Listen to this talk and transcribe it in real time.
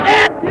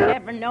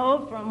ever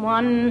know from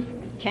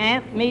one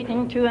camp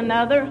meeting to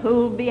another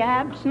who'll be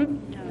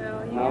absent?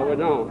 No, we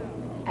don't.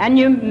 And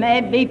you may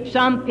be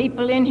some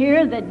people in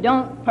here that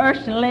don't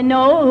personally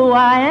know who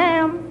I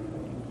am.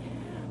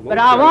 But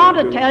I want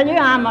to tell you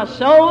I'm a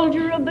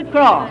soldier of the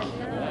cross.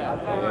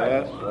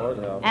 Yes, Lord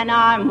help. And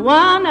I'm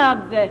one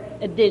of the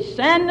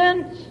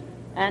descendants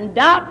and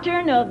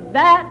doctrine of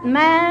that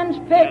man's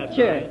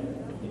picture.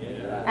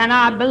 And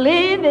I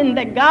believe in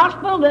the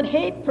gospel that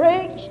he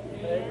preached.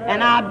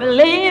 And I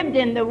believed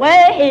in the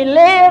way he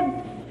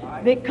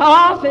lived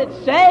because it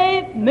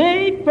saved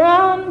me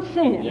from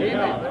sin.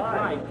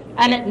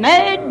 And it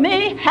made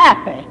me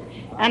happy.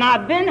 And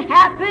I've been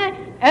happy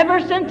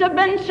ever since I've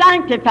been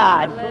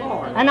sanctified.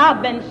 And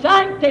I've been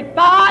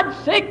sanctified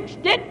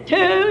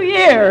 62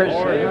 years.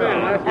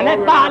 And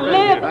if I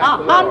live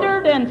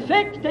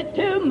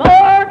 162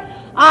 more,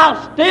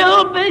 I'll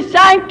still be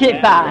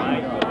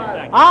sanctified.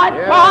 I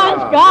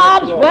prize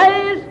God's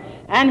ways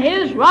and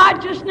His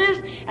righteousness,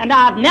 and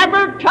I've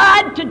never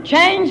tried to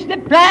change the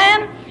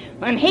plan.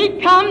 When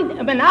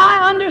I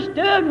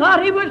understood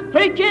what he was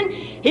preaching,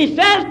 he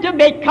says to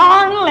be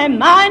carnally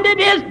minded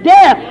is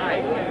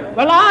death.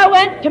 Well, I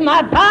went to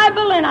my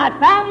Bible and I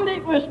found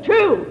it was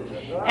true.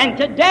 And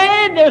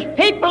today there's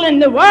people in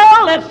the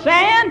world that's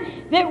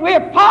saying that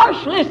we're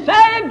partially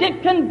saved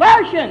at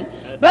conversion.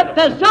 But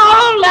the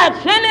soul that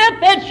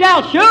sinneth, it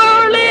shall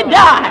surely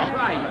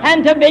die.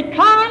 And to be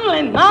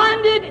carnally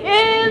minded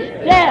is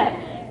death.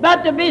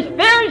 But to be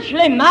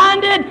spiritually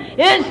minded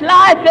is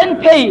life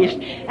and peace.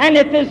 And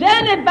if there's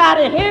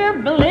anybody here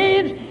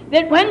believes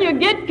that when you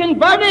get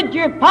converted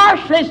you're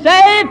partially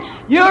saved,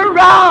 you're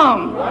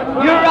wrong.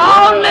 You're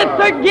only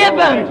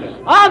forgiven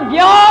of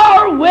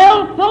your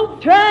willful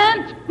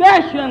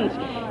transgressions.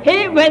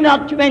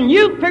 When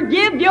you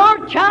forgive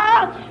your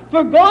child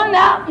for going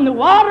out in the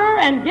water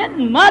and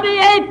getting muddy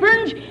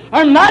aprons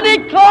or muddy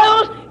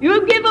clothes,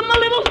 you give them a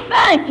little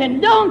spanking,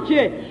 don't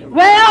you?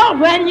 Well,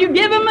 when you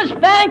give them a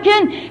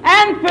spanking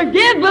and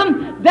forgive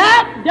them,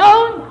 that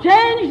don't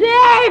change the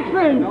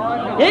apron.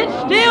 It's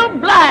still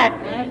black.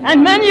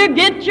 And when you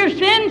get your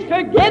sins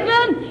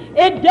forgiven,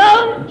 it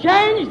don't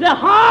change the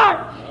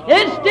heart.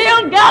 It's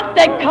still got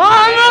the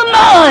carnal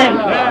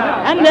mind.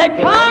 And the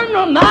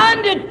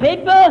carnal-minded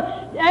people,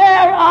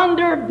 they're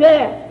under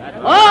death.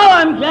 Oh,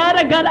 I'm glad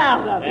I got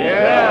out of it.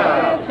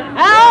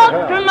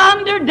 Out from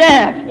under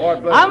death.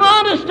 I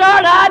want to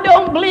start, I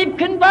don't believe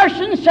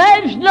conversion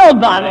saves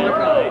nobody.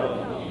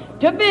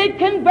 To be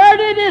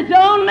converted is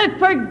only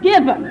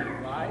forgiven.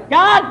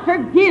 God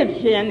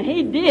forgives you, and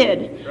He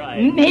did.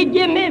 He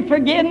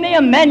forgive me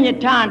a many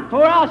times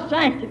before I was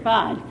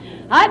sanctified.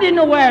 I didn't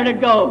know where to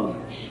go.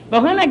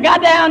 But when I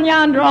got down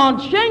yonder on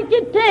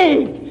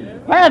Chincoteague,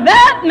 where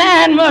that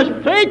man was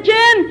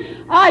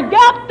preaching, I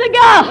got the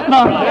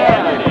gospel.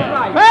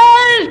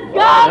 Praise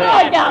God,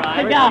 I got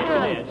the gospel.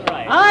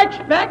 I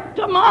expect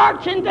to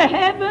march into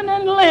heaven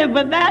and live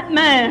with that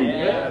man.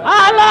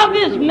 I love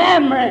his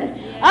memory.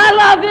 I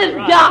love his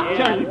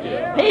doctrine.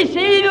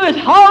 He was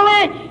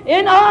holy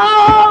in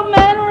all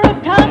manner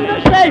of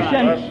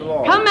conversation.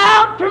 Come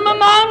out from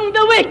among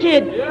the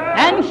wicked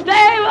and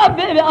stay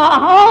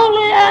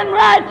holy and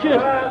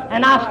righteous.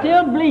 And I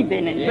still believe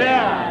in it.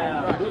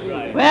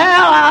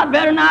 Well, I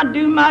better not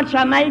do much.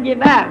 I may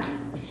give out.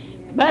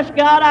 Bless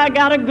God, I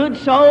got a good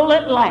soul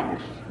at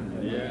last.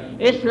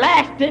 It's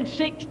lasted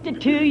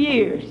 62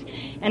 years.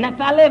 And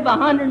if I live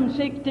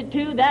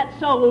 162, that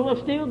soul will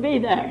still be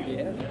there.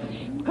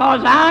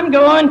 Because I'm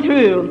going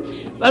through.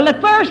 Well, the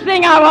first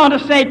thing I want to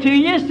say to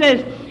you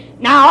is,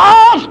 now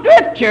all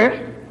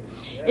Scripture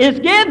is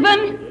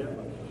given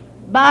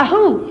by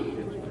who?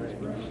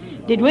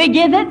 Did we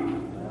give it?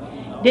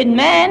 Did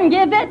man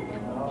give it?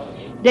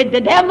 Did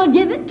the devil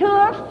give it to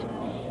us?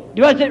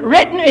 Was it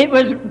written? It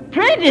was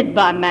printed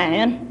by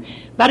man,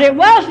 but it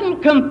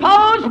wasn't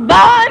composed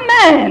by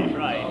man.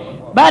 Right.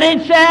 But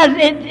it says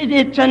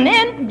it's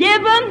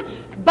given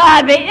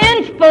by the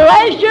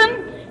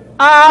inspiration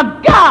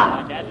of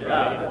God. That's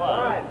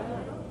right.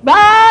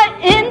 By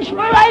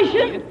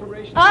inspiration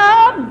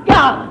of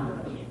God.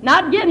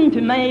 Not given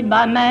to me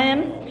by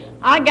man.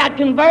 I got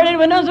converted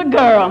when I was a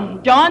girl,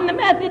 joined the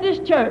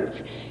Methodist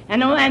Church.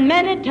 And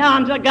many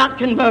times I got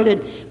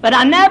converted, but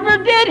I never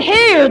did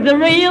hear the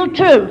real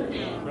truth.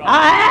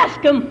 I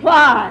asked them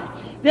why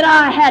that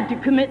I had to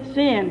commit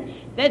sin.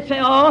 They'd say,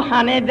 oh,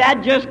 honey,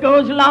 that just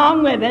goes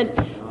along with it.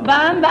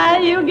 By and by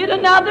you'll get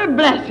another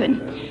blessing.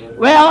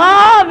 Well,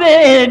 all of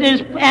it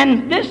is,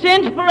 and this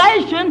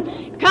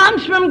inspiration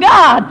comes from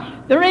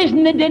God. The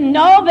reason they didn't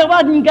know, there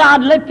wasn't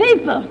godly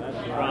people.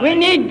 We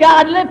need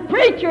godly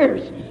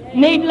preachers.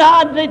 Need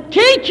godly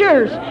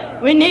teachers.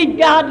 We need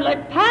godly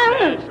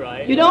parents.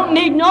 You don't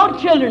need no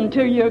children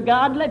till you're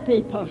godly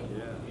people.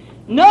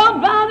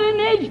 Nobody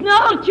needs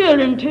no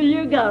children till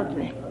you're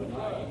godly.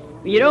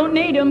 You don't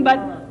need them, but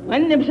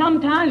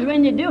sometimes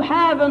when you do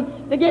have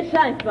them, they get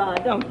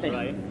sanctified, don't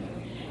they?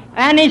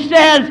 And he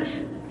says,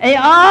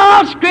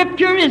 all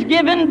Scripture is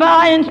given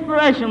by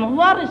inspiration. Well,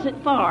 what is it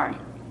for?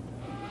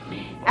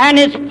 And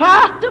it's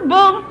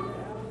profitable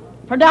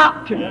for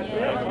doctrine.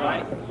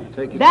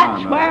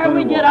 That's where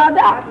we get our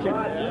doctrine.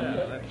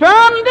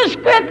 From the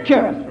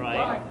Scripture.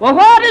 Well,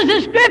 what does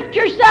the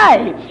Scripture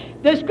say?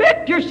 The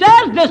Scripture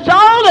says the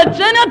soul that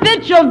sinneth,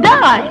 it shall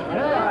die.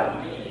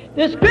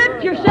 The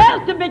Scripture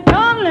says to be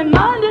carnally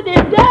minded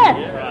is death.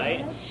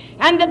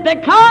 And that the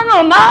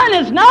carnal mind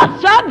is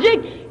not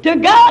subject to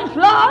God's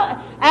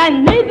law,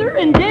 and neither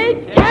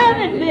indeed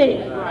can it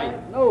be.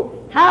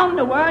 How in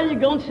the world are you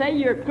going to say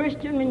you're a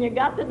Christian when you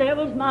got the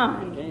devil's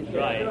mind?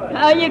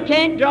 You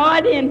can't draw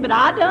it in, but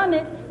I done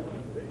it.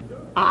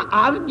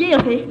 I was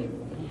guilty.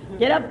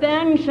 Get up there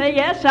and say,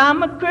 yes,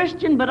 I'm a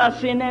Christian, but I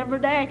sin every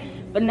day.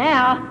 But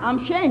now I'm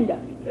ashamed of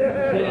it.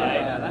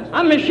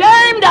 I'm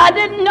ashamed I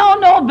didn't know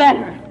no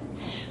better.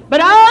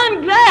 But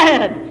I'm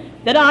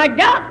glad that I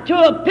got to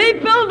a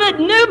people that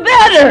knew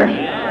better.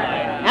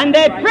 And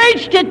they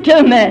preached it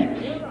to me.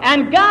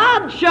 And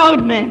God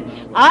showed me.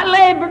 I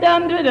labored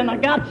under it and I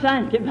got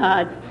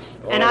sanctified.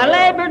 And I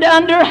labored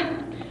under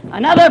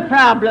another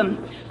problem.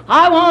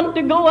 I wanted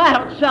to go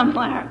out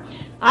somewhere.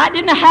 I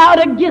didn't know how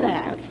to get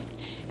out.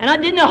 And I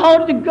didn't know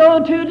how to go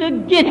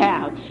to get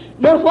out.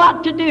 Nor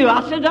what to do.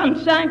 I said, I'm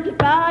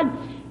sanctified.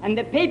 And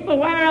the people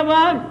where I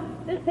was,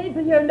 there's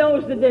people here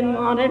knows that didn't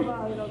want it.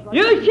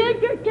 You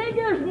shaker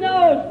kickers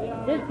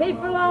knows. There's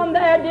people on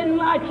there didn't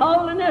like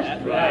holiness.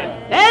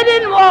 They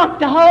didn't want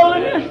the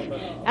holiness.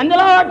 And the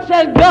Lord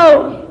says,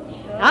 go.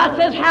 I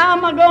says, how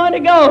am I going to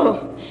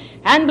go?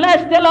 And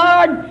bless the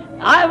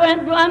Lord, I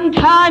went one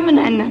time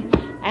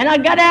and I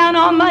got down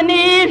on my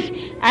knees,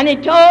 and He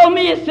told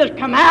me, He says,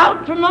 come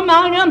out from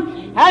among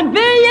them and be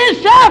ye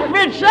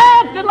separate,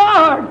 saith the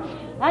Lord,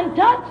 and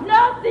touch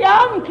not the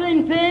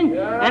unclean thing,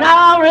 and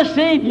I'll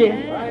receive you.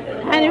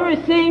 And He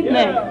received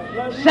me,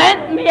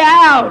 sent me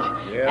out,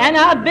 and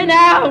I've been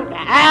out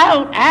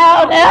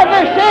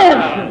ever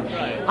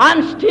since.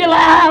 I'm still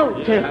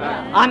out.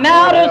 I'm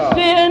out of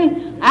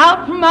sin,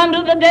 out from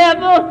under the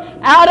devil,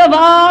 out of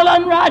all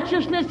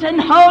unrighteousness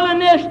and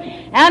holiness,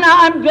 and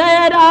I'm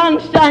glad I'm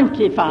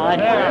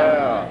sanctified.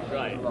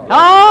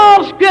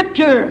 All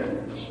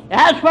Scripture,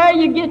 that's where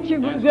you get your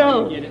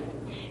growth.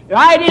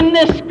 Right in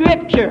the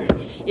Scripture.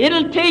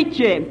 It'll teach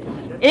you.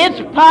 It's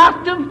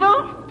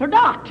profitable for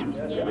doctrine.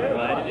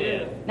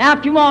 Now,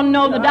 if you want to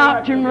know the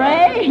doctrine,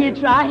 Ray, it's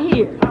right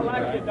here.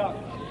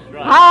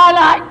 I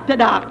like the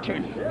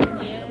doctrine.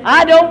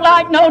 I don't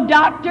like no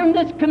doctrine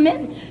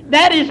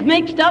that is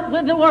mixed up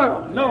with the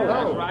world. No,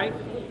 that's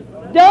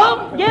right.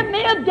 Don't give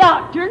me a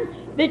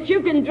doctrine that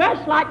you can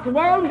dress like the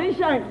world and be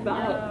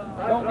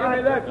sanctified. Don't give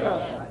me that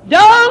kind.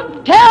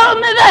 Don't tell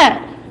me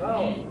that.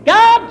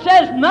 God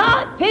says,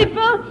 my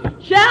people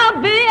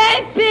shall be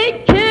a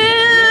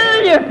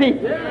peculiar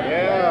people.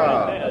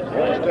 Yeah.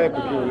 Won't stay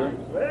peculiar.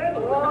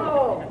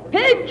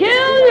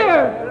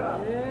 Peculiar.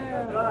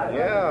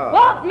 Yeah.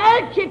 What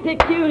makes you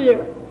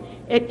peculiar?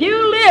 If you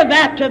live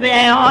after the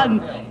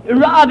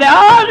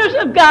orders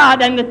of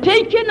God and the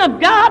teaching of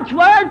God's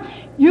Word,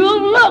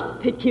 you'll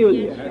look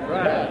peculiar.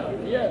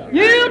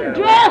 You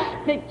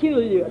dress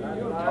peculiar.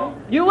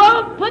 You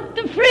won't put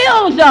the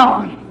frills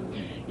on.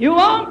 You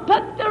won't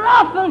put the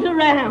ruffles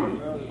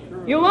around.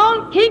 You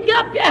won't kick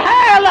up your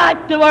hair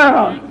like the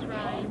world.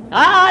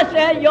 I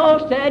said, you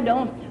said,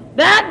 don't.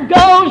 That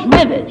goes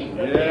with it.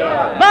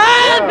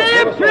 By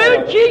their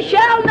fruit ye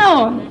shall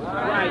know them.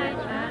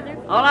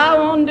 All I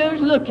want to do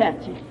is look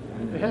at you.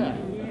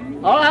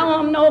 All I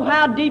want to know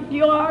how deep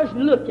you are is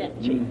look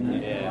at you.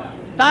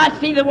 If I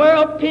see the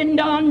world pinned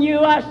on you,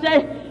 I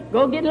say,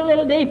 go get a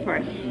little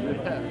deeper.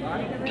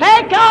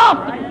 Take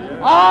off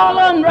all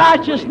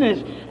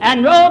unrighteousness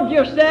and robe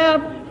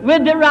yourself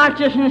with the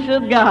righteousness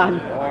of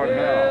God.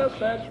 Yes,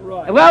 that's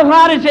right. Well,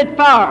 what is it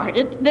for?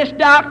 This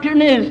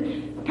doctrine is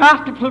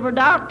profitable for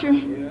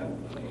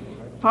doctrine,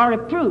 for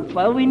reproof.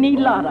 Well, we need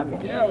a lot of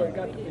it. Yeah, we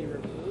got to be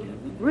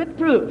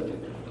Reproof.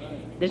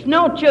 There's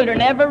no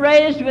children ever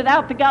raised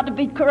without they got to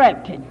be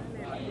corrected.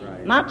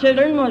 My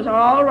children was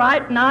all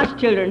right, nice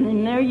children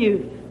in their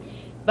youth,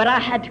 but I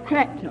had to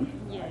correct them.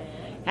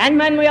 And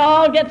when we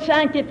all get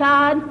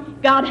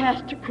sanctified, God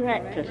has to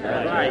correct us.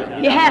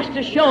 He has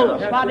to show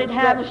us what He'd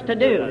have us to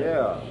do.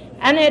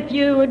 And if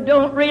you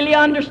don't really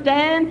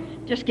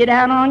understand, just get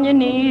down on your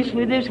knees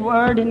with His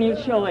Word and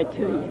He'll show it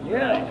to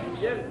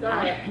you.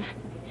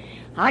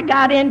 I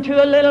got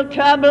into a little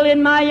trouble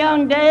in my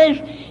young days.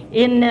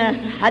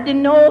 I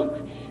didn't know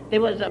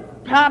there was a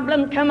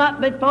problem come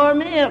up before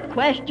me, a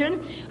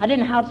question. I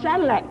didn't know how to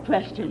settle that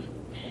question.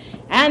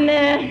 And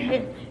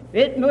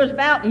it was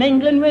about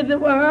mingling with the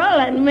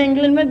world and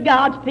mingling with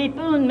God's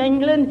people and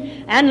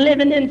mingling and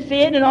living in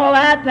sin and all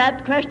that.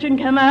 That question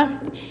come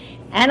up.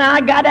 And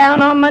I got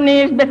down on my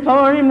knees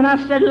before Him and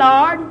I said,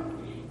 Lord,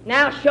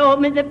 now show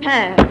me the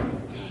path.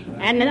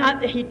 And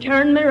He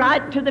turned me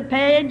right to the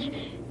page.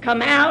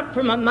 Come out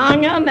from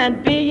among them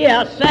and be ye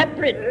a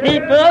separate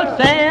people,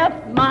 saith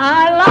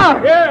my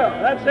Lord.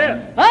 Yeah, that's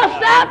it. A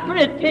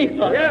separate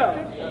people.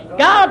 Yeah.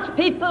 God's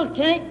people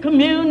can't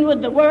commune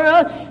with the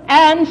world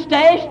and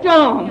stay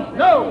strong.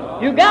 No.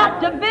 You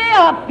got to be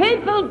a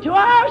people to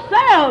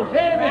ourselves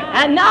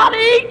and not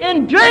eat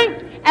and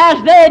drink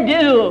as they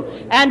do,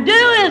 and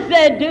do as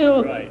they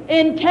do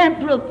in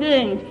temporal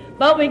things.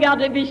 But we got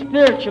to be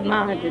spiritual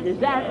minded. Is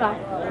that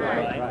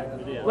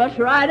right? What's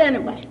right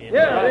anyway?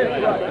 Yeah,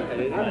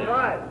 that's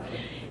right.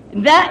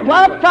 That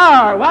what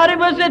for? What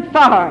was it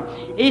for?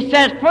 He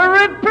says for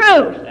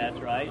reproof. That's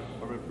right.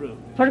 For reproof.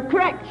 For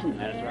correction.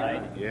 That's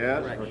right.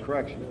 Yes, for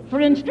correction. For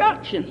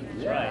instruction.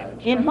 That's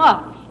right. In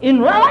what? In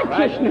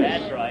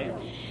righteousness. That's right.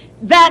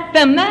 That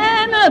the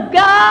man of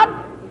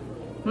God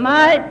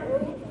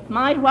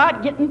might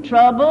what? Get in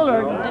trouble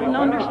or didn't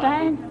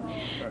understand?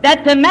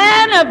 That the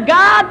man of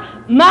God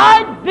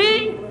might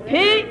be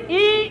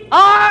P-E-R-F-E-C-T.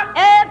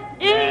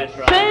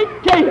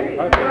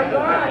 That's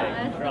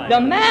right. The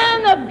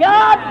man of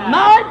God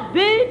might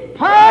be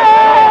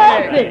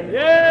perfect.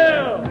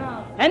 Yeah.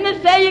 And they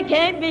say you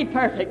can't be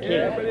perfect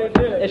here.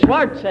 This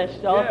word says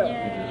so.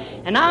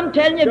 And I'm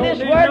telling you, this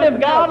word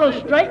of God will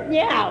straighten you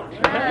out.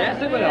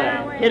 Yes, it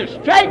will.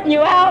 It'll straighten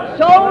you out,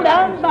 soul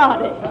down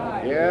body.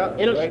 Yeah.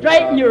 It'll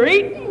straighten your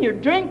eating, your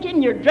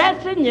drinking, your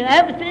dressing, your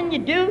everything you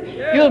do.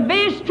 You'll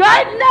be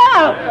straightened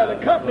out. Yeah, the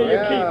company you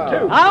keep,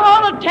 too. I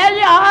want to tell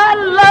you, I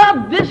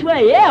love this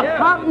way. Yeah,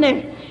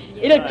 company.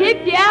 It'll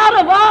keep you out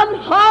of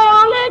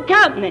unholy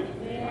company.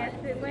 Yes,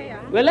 it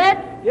will. Will it?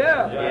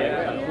 Yeah.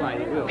 That's right,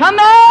 it will. Come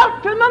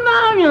out from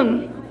among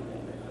them.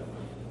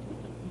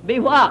 Be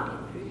what?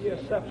 Yes,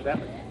 separate.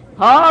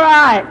 All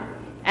right.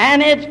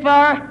 And it's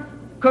for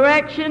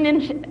correction,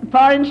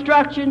 for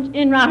instructions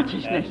in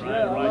righteousness.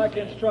 Yeah, I like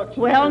instructions.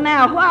 Well,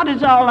 now, what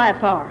is all that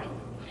for?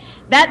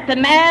 That the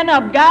man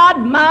of God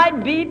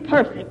might be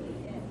perfect.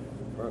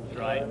 That's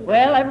right.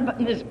 Well,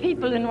 there's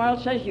people in the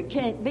world says you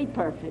can't be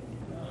perfect.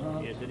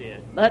 Yes, it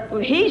is. But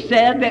he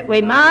said that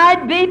we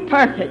might be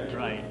perfect That's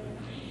right.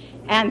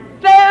 and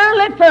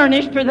fairly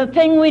furnished for the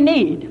thing we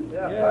need.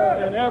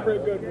 Yeah, and every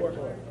good work.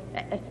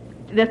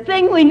 The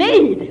thing we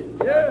need.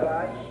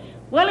 Yeah.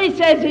 Well, he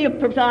says he'll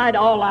provide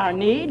all our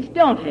needs,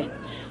 don't he?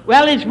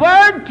 Well, his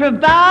word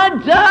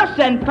provides us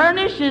and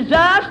furnishes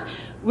us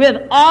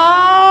with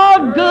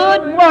all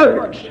good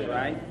works.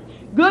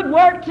 Good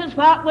works is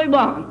what we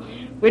want.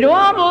 We don't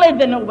want to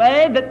live in a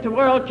way that the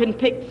world can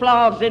pick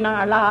flaws in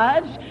our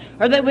lives,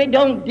 or that we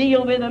don't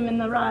deal with them in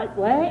the right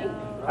way,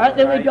 or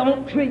that we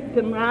don't treat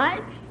them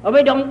right, or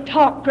we don't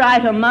talk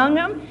right among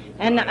them.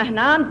 And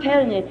I'm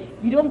telling you,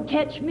 you don't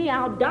catch me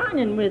out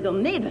dining with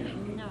them neither.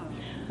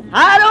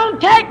 I don't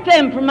take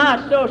them from my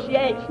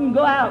association,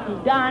 go out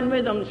and dine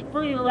with them,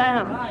 spree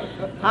around.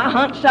 I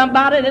hunt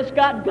somebody that's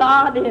got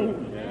God in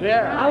him.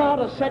 I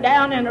want to sit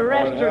down in a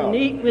restaurant and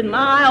eat with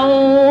my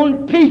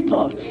own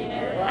people.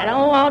 I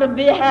don't want to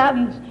be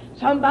having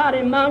somebody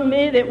among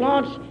me that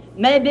wants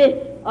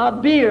maybe a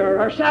beer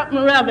or something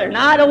or other, and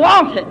I don't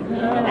want it.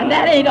 And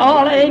that ain't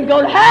all. I ain't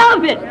going to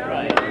have it.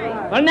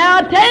 Well, now,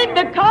 it ain't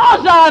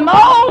because I'm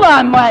old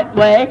I'm that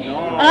way.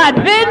 I've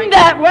been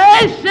that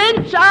way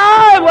since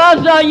I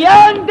was a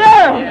young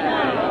girl.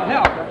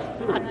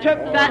 I took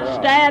that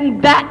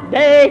stand that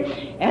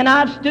day, and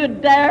I've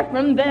stood there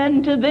from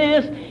then to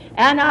this,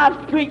 and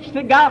I've preached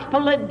the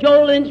gospel that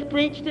Jolin's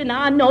preached, and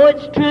I know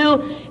it's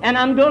true, and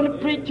I'm going to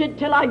preach it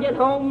till I get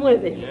home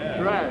with him.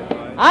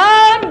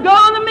 I'm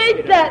going to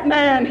meet that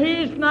man.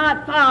 He's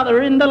my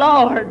father in the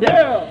Lord.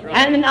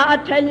 And I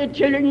tell you,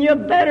 children, you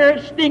better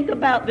think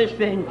about this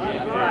thing.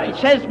 It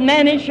says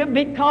many should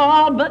be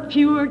called, but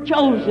few are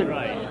chosen.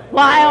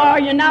 Why are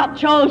you not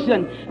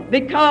chosen?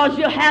 Because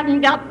you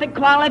haven't got the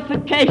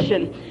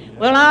qualification.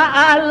 Well,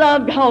 I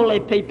loved holy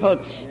people,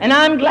 and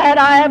I'm glad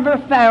I ever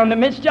found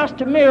them. It's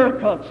just a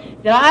miracle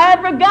that I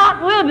ever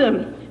got with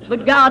them,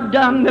 but God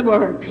done the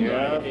work.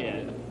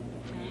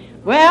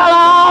 Well,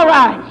 all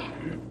right.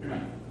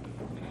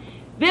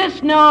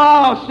 This know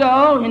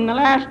also, in the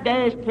last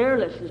days,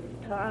 peerless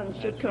times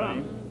should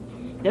come.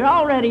 They're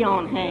already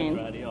on hand.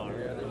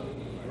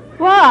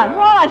 Why?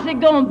 Why is it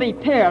going to be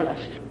peerless?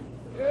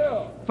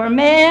 For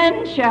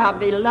men shall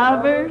be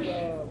lovers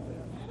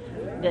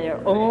their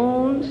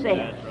own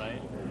self.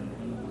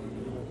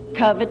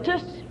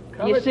 Covetous.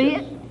 You see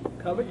it?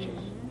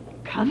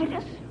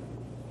 Covetous.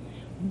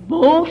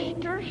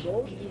 Boasters.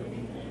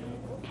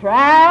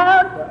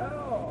 Proud.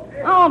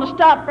 I want to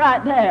stop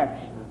right there.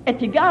 If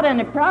you got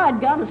any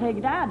pride, God will take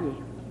it out of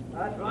you.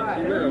 That's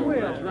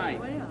right.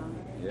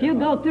 If you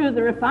go through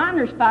the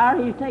refiner's fire,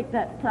 he'll take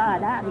that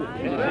pride out of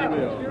you.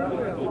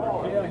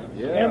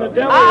 And the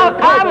devil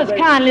I was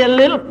kind of a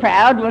little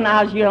proud when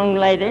I was a young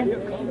lady.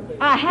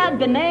 I had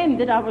the name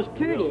that I was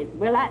pretty.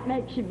 Well, that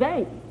makes you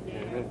vain.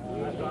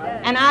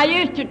 And I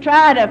used to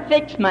try to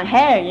fix my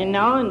hair, you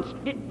know, and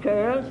spit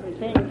curls and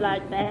things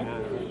like that.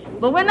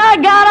 But when I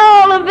got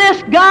all of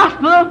this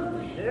gospel,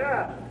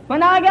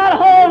 when I got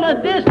hold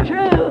of this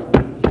truth,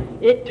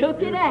 it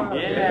took it out.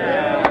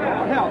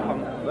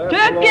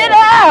 Took it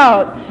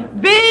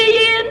out. Be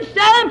ye in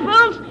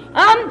samples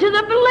unto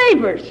the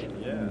believers.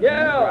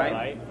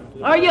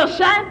 Are you a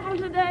sample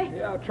today?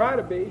 Yeah, I'll try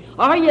to be.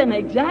 Are you an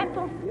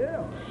example?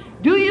 Yeah.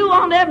 Do you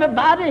want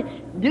everybody,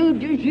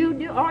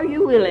 are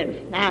you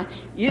willing? Now,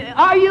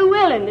 are you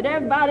willing that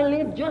everybody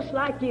live just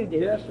like you do?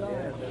 Yes, I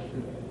am.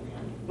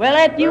 Well,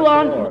 if you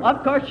Bless the want, Lord.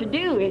 of course you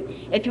do.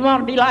 If you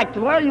want to be like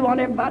the world, you want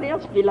everybody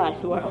else to be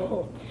like the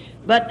world.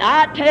 But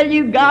I tell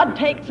you, God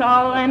takes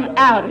all them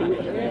out of you.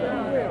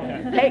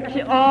 Takes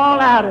it all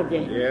out of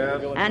you.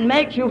 Yes. And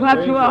makes you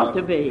what you ought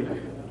to be.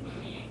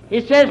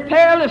 He says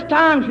perilous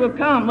times will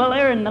come. Well,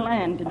 they're in the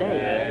land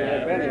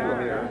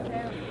today.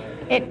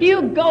 If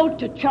you go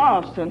to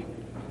Charleston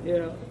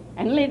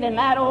and live in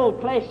that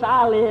old place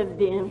I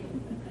lived in,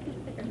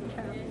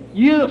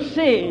 you'll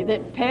see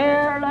that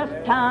perilous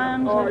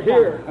times are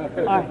here.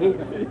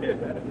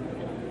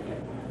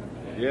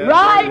 Yes,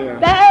 Right yeah.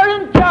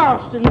 there in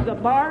Charleston's the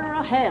border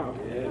of hell.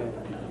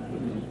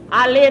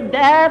 I lived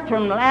there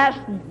from last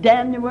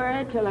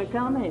January till I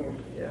come here.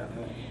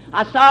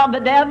 I saw the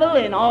devil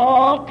in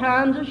all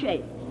kinds of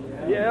shapes.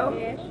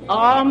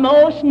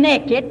 Almost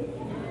naked,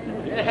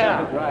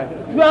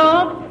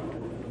 drunk,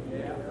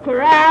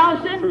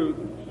 carousing,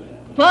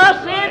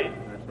 fussing,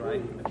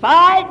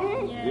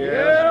 fighting,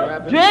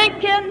 Yes, scrapping.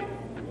 drinking,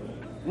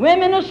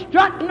 women are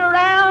strutting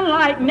around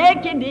like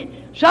naked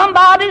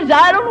somebody's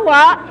I don't know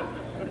what,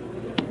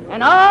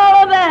 and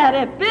all of that.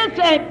 If this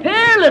ain't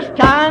peerless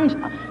times,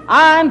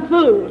 I'm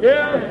fooled.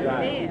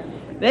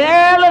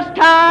 Peerless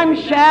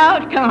times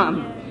shall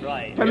come.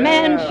 Right. For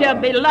men shall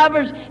be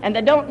lovers, and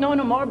they don't know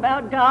no more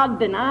about God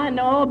than I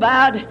know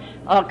about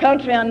a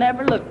country I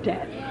never looked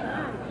at.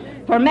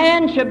 For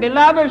men shall be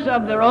lovers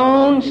of their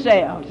own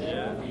selves.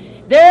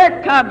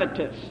 They're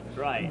covetous,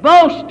 Right.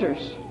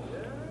 boasters,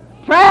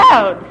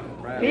 proud,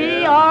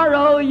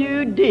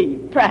 P-R-O-U-D,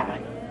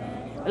 proud.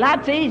 Well,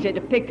 that's easy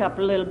to pick up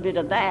a little bit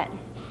of that.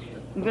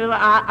 Well,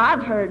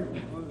 I've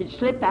heard it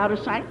slip out of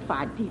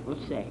sanctified people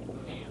say,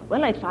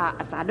 well, if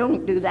I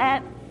don't do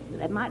that,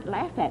 they might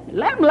laugh at me.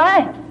 Let them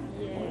laugh.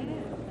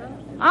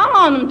 I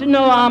want them to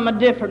know I'm a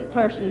different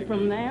person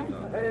from them.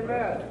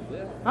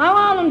 I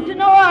want them to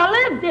know I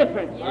live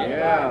different.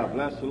 Yeah,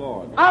 bless the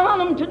Lord. I want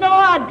them to know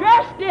I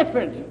dress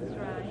different.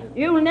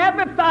 You'll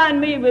never find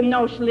me with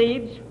no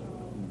sleeves.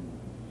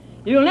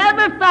 You'll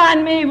never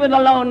find me with a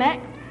low neck.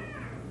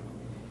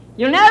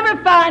 You'll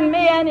never find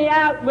me any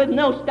out with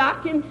no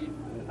stockings.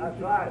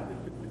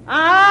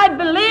 I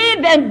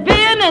believe in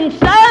being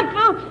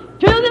ensample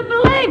to the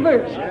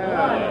believers.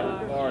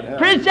 Yeah, Lord help.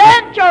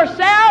 Present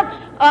yourself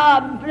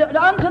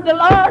unto the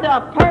Lord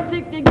a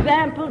perfect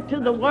example to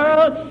the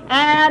world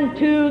and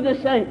to the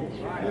saints.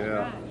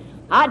 Yeah.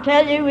 I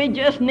tell you, we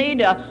just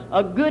need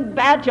a good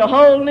batch of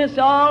holiness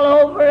all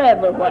over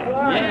everywhere.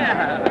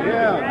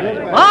 Yeah, this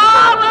man.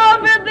 All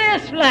over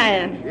this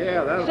land.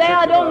 Yeah, that'll Say,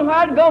 I fix it don't know up.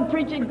 how to go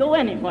preach it, go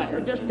anywhere,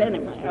 just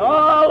anywhere.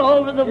 All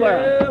over the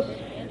world.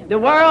 The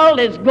world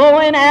is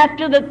going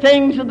after the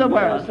things of the I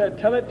world. said,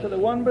 tell it to the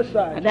one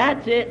beside you.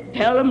 That's it.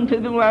 Tell them to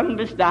the one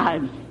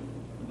beside.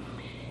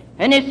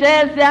 And he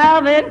says,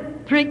 thou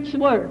then preach the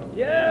word.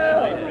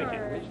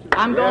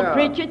 I'm going to Yeah.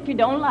 preach it if you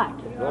don't like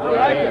it. I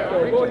like it,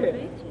 though. Go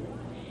ahead.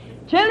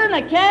 Children,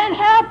 I can't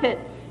help it.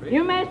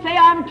 You may say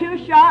I'm too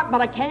sharp, but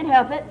I can't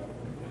help it.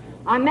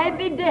 I may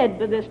be dead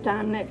by this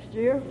time next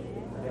year.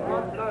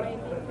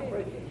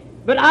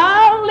 But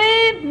I'll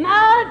leave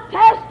my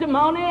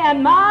testimony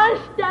and my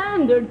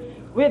standard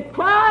with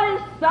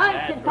Christ's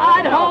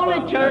sanctified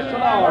holy church.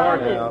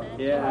 Lord help.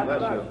 Yeah,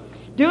 bless you.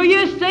 Do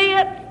you see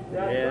it?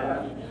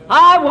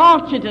 I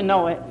want you to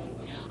know it.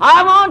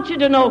 I want you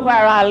to know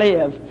where I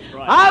live.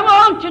 I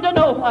want you to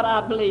know what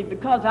I believe,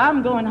 because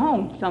I'm going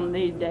home some of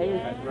these days.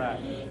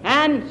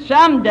 And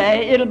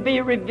someday it'll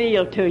be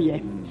revealed to you.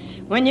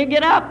 When you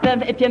get up,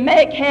 if you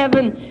make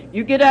heaven,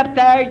 you get up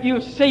there,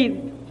 you'll see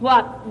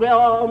what we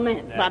all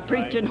meant by That's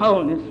preaching right.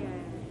 holiness.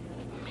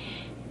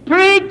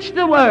 Preach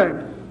the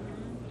word.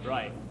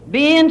 Right.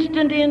 Be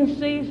instant in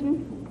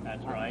season,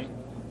 That's right.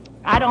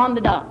 right on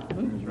the dot.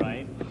 That's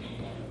right.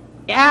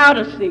 Out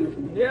of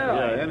season.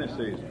 Yeah, any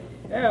season.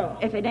 Yeah,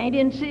 If it ain't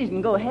in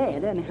season, go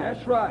ahead anyhow.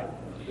 that's right.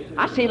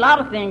 I see a lot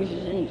of things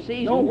is in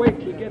season. Don't wait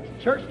till you get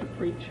to church to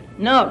preach.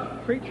 No.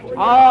 Preach for you.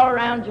 All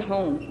around your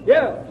home.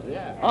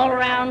 Yeah, All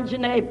around your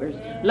neighbors.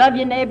 Love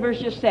your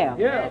neighbors yourself.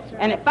 yeah.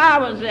 And if I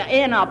was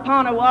in a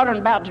pond of water and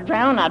about to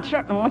drown, I'd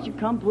certainly want you to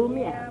come pull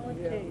me out.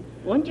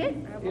 Wouldn't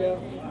you? Yeah.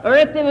 Or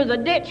if there was a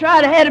ditch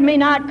right ahead of me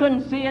and I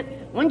couldn't see it,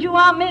 wouldn't you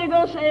want me to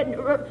go say,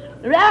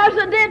 there's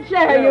a ditch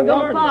there, you're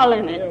going to fall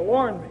in Yeah, it?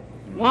 warn me.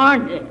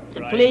 Warned it to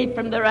Right. flee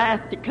from the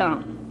wrath to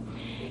come.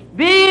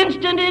 Be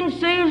instant in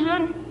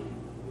season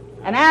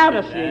and out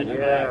of season.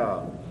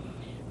 Yeah.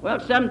 Well,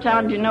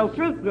 sometimes, you know,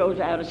 fruit grows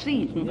out of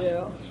season.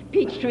 Yeah.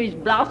 Peach trees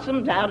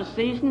blossoms out of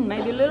season,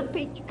 maybe a little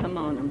peach come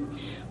on them.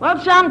 Well,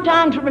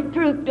 sometimes the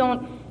fruit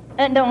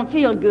don't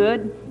feel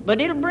good, but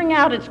it'll bring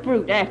out its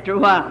fruit after a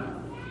while.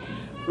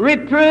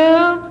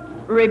 Reprove,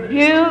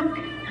 rebuke,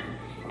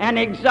 and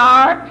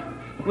exhort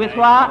with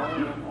what?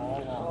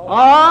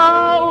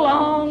 All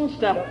long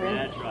suffering.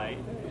 That's right.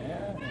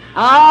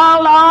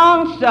 All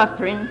long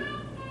suffering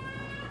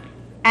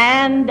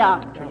and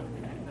doctrine.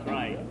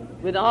 Right.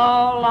 With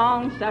all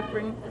long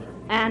suffering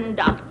and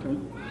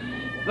doctrine.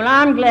 Well,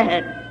 I'm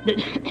glad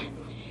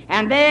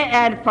that,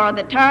 and for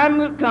the time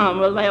will come,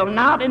 well, they'll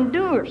not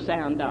endure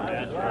sound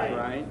doctrine. That's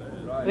right.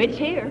 It's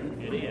here.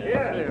 Yes, It is.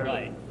 That's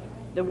right.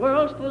 The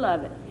world's full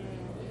of it.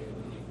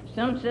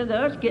 Some say the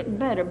earth's getting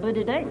better, but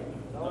it ain't.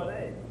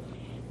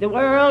 The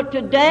world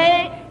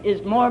today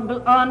is more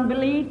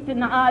unbelief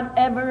than I've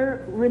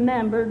ever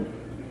remembered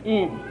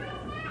in.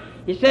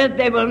 He says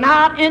they will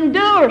not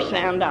endure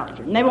sound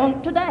doctrine. They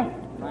won't today.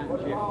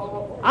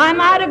 I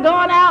might have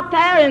gone out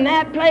there in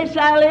that place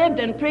I lived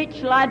and preached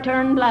till I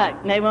turned black,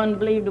 and they wouldn't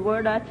believe the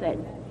word I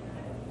said.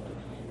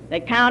 They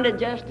count it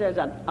just as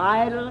an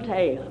idle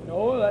tale.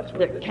 No, that's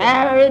They're what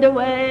carried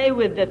away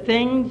with the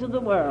things of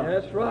the world.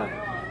 That's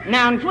right.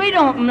 Now, if we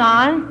don't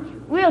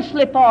mind, we'll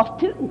slip off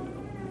too.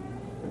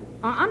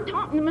 I'm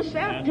talking to myself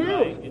That's too.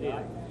 right. It is.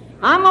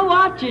 I'm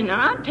a-watching,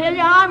 and I tell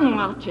you I'm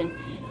watching.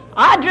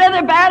 I'd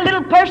rather bear a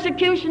little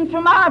persecution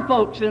from our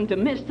folks than to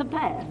miss the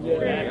path.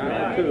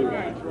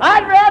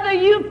 I'd rather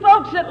you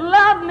folks that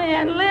love me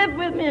and live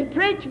with me and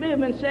preach with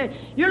me and say,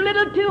 you're a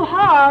little too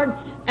hard,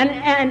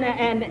 and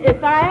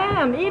if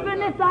I am,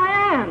 even if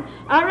I am,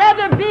 I'd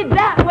rather be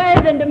that way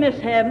than to miss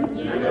heaven.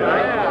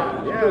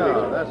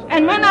 That's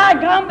And when I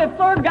come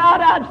before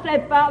God, I'd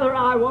say, Father,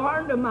 I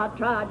warned them, I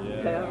tried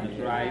to tell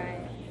them. right.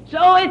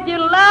 So if you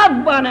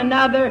love one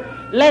another,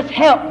 let's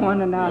help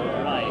one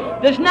another.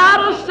 There's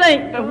not a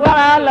saint but what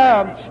I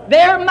love.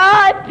 They're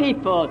my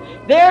people.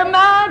 They're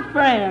my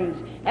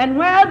friends. And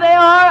where they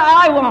are,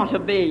 I want to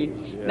be.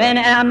 Then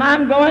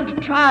I'm going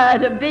to try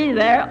to be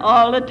there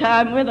all the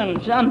time with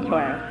them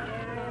somewhere.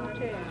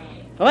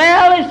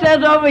 Well, it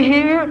says over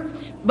here,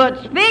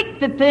 but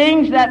speak the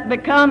things that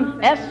become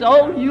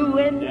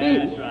S-O-U-N-D.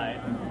 That's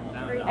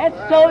right.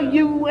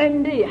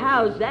 S-O-U-N-D.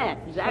 How's that?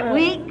 Is that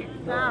weak?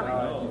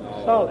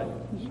 Solid.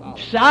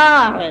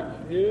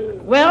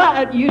 Solid.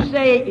 Well, you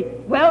say,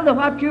 well,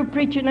 what you're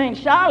preaching ain't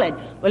solid.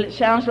 Well, it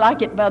sounds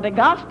like it by the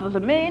gospel to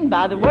me and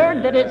by the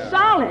word that it's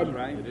solid.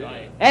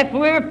 If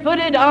we're put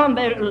it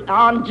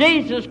on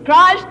Jesus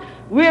Christ,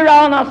 we're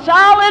on a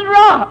solid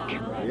rock.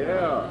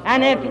 Yeah.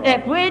 And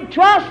if we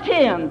trust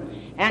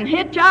Him and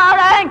hitch our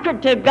anchor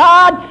to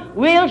God,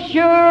 we'll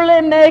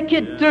surely make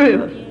it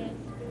through.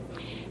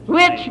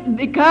 Which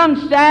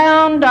becomes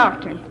sound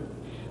doctrine.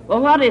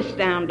 Well, what is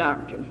sound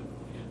doctrine?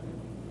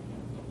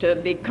 To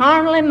be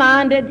carnally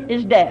minded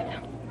is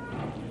death.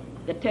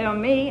 To tell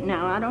me,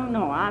 now I don't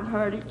know, I've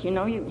heard it, you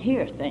know, you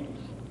hear things.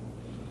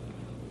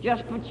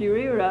 Just put your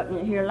ear up and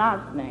you hear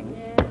lots of things.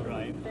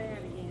 Right.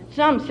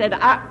 Some said,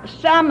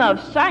 some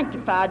of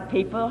sanctified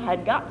people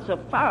had got so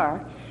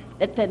far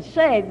that they'd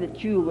say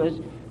that you was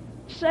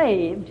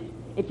saved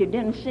if you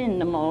didn't sin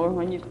no more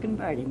when you was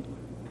converted.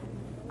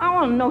 I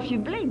want to know if you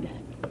believe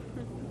that.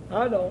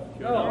 I don't.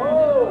 No.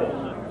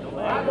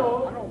 I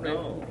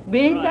don't.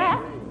 Believe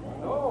that?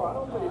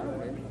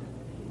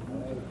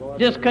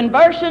 Does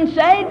conversion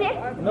save you?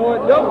 No,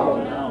 it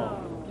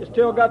don't. You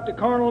still got the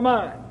carnal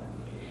mind.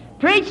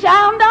 Preach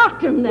sound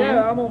doctrine then.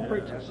 Yeah, I'm going to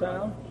preach the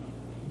sound.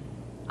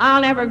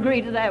 I'll never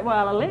agree to that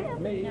while I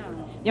live. Me.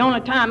 The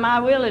only time I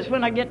will is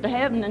when I get to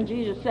heaven and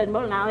Jesus said,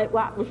 well, now, if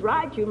what was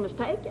right, you must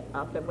take it.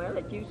 I said, well,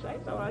 if you say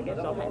so, I guess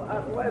I'll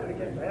have it.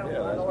 Yeah,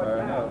 that's fair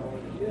enough.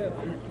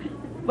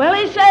 Well,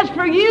 He says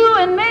for you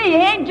and me, He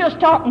ain't just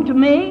talking to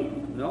me.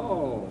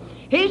 No.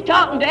 He's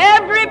talking to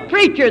every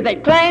preacher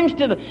that claims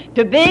to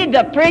be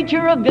the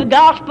preacher of the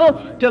gospel,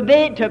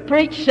 to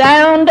preach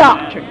sound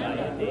doctrine.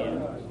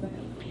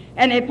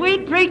 And if we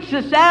preach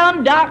the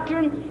sound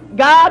doctrine,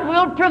 God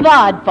will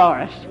provide for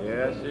us.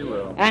 Yes, He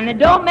will. And it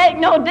don't make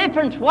no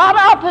difference what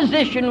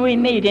opposition we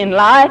meet in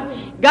life.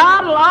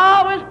 God will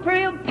always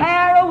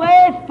prepare a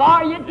way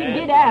for you to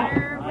get out.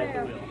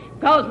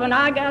 Because when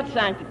I got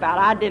sanctified,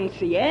 I didn't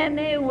see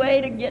any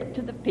way to get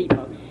to the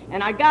people.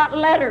 And I got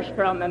letters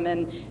from him,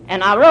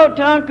 and I wrote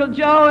to Uncle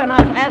Joe, and I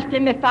asked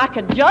him if I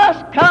could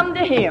just come to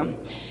him.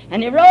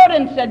 And he wrote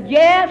and said,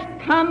 yes,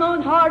 come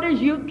as hard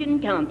as you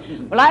can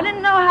come. Well, I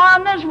didn't know how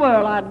in this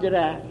world I'd get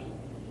out.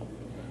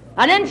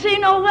 I didn't see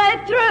no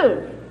way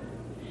through.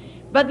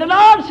 But the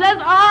Lord says,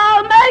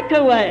 I'll make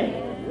a way.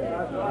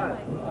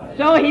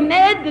 So He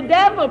made the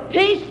devil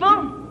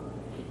peaceful,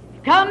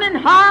 come in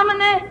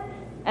harmony,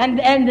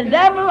 and the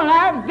devil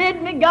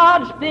bid me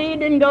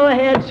Godspeed and go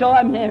ahead, so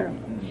I'm here.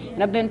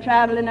 And I've been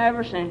traveling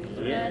ever since.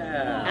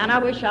 Yeah. And I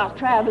wish I was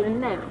traveling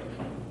now.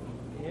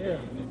 Yeah.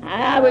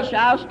 I wish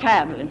I was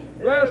traveling.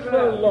 Bless the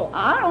Lord.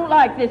 I don't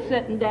like this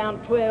sitting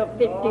down 12,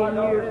 15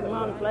 years in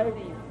one place.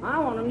 I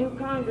want a new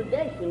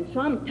congregation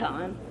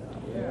sometime.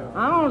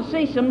 I want to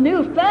see some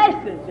new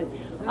faces.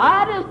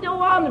 I just don't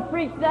want to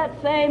preach that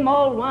same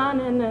old one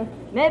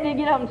and maybe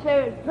get up and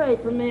say, pray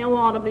for me, I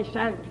want to be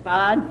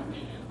sanctified.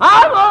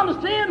 I want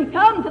to see them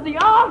come to the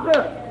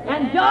altar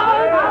and join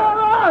our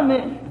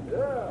army.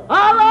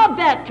 I love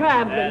that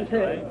traveling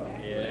too.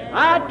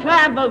 I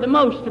traveled the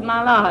most of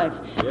my life.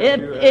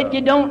 If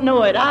you don't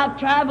know it, I've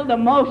traveled the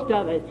most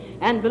of it.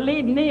 And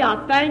believe me,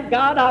 I thank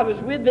God I was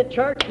with the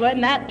church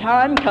when that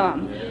time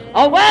come.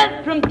 I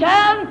went from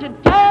town to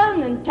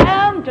town and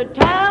town to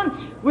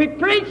town. We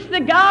preached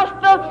the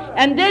gospel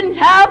and didn't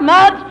have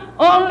much,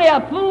 only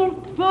a full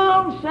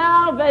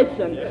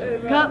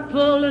salvation. Cup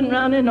full and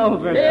running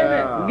over.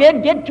 Yeah.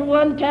 Get to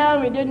one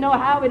town, we didn't know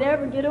how we'd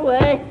ever get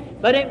away.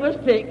 But it was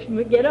fixed.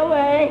 We get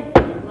away,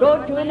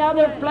 go to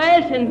another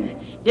place, and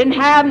didn't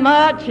have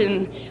much,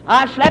 and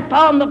I slept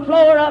on the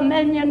floor of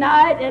many a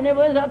night, and it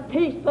was a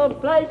peaceful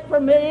place for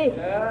me.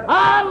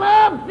 I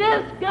love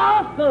this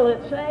gospel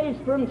that saves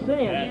from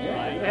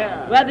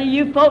sin. Whether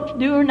you folks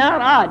do or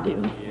not, I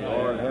do.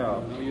 Lord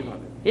help.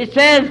 It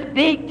says,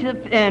 speak to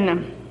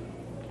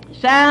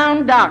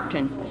sound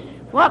doctrine.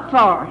 What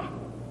for?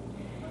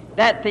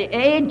 That the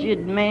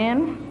aged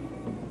men,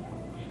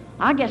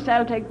 I guess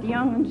that'll take the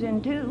young ones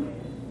in too,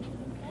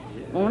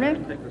 won't it?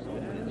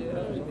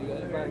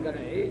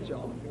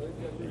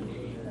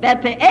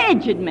 That the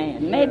aged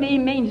man, maybe he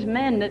means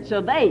men that's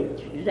of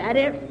age. Is that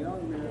it?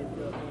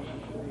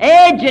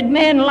 Aged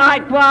men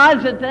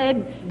likewise, that they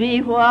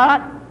be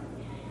what?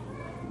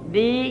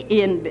 Be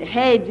in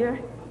behavior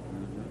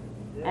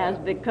as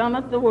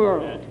becometh the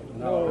world.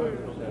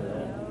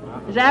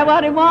 Is that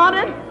what he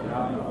wanted?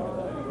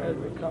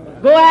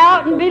 Go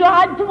out and be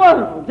like the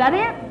world. Is that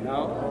it?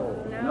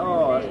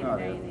 No, that's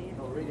not it.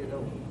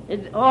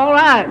 It's all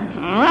right.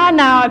 All right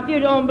now, if you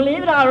don't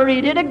believe it, I'll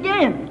read it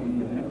again.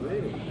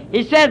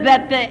 He says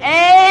that the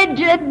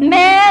aged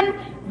men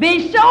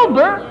be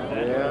sober.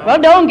 Yeah. Well,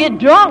 don't get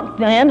drunk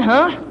then,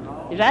 huh?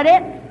 Is that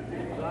it?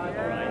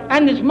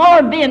 And there's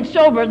more being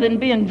sober than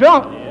being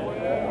drunk.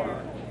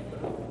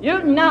 You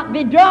can not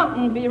be drunk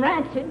and be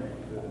rancid,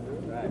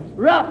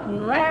 rough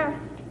and rare.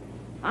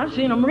 I've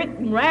seen them ripped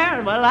and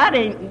rare. Well, that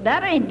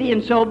ain't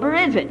being sober,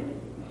 is it?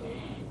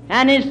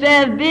 And it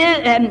says,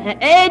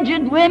 and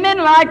aged women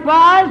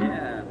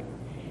likewise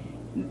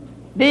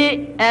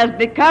be as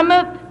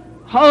becometh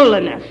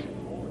holiness.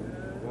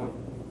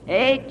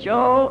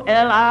 HOLINEW.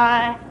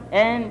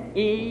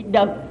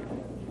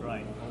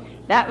 Right.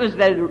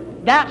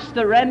 That's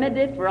the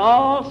remedy for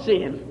all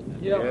sin.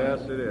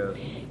 Yes, it is.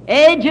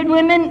 Aged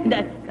women,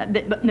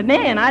 the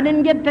men, I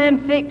didn't get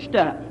them fixed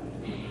up.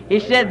 He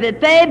said that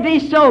they be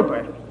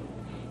sober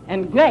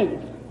and grave,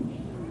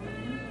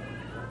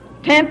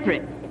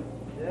 temperate,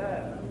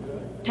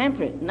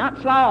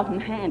 not sloth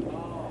and handle.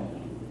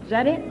 Is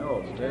that it?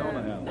 No, stay on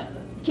the handle.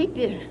 Keep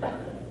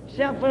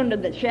yourself under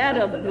the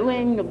shadow of the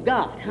wing of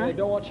God, huh? They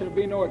don't want you to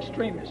be no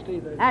extremist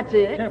either. That's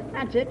it. Temperate.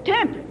 That's it.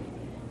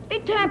 Temperate. Be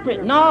temperate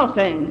in all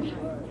things.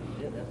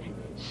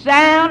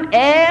 Sound,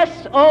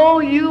 SOUND.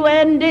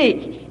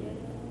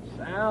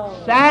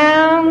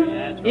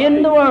 Sound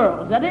in the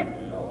world. Is that it?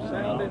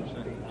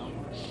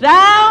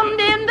 Sound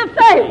in the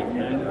faith.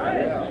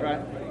 That's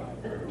right.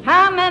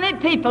 How many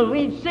people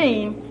we've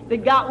seen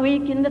that got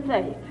weak in the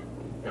faith?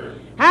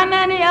 How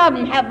many of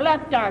them have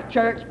left our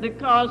church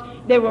because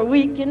they were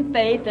weak in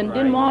faith and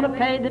didn't want to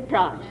pay the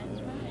price?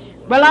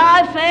 Well,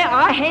 I say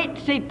I hate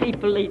to see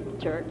people leave the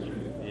church.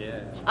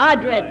 I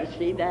dread to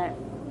see that.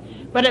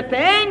 But if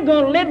they ain't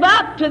going to live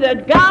up to the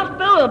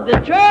gospel of the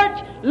church,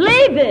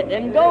 leave it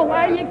and go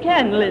where you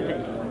can live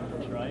it.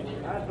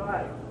 That's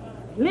right.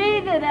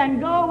 Leave it and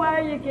go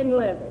where you can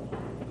live it.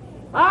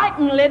 I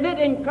can live it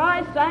in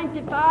Christ's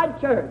sanctified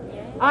church.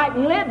 I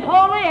can live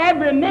holy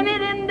every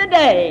minute in the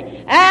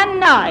day and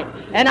night.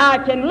 And I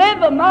can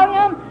live among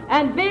them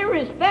and be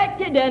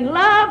respected and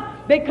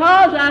loved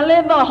because I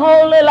live a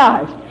holy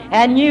life.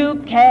 And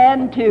you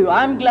can too.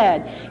 I'm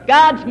glad.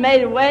 God's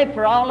made a way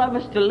for all of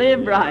us to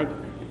live right.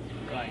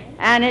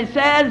 And it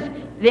says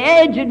the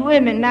aged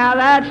women, now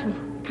that's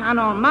kind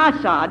of on my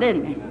side,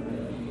 isn't it?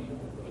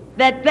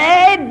 That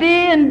they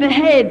be in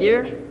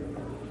behavior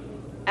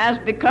as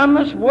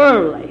becometh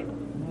worldly.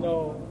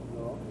 No.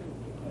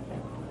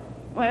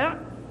 Well,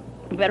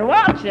 we better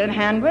watch then,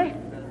 hadn't we?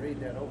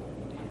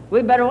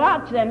 We better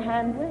watch then,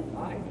 hadn't we?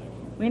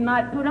 We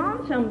might put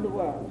on some of the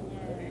world.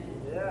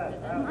 We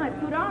might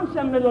put on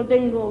some little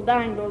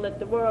dingle-dangle that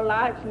the world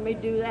likes, and we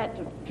do that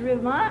to thrill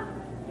them up.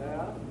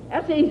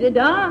 That's easy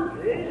done.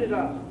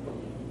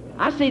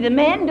 I see the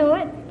men do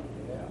it.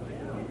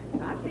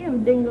 I see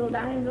them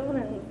dingle-dangle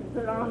and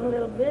put on a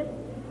little bit.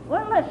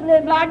 Well, let's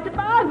live like the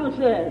Bible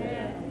says.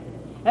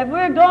 If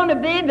we're going to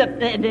be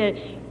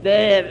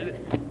the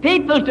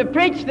people to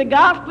preach the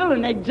gospel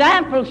and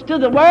examples to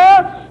the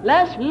world,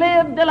 let's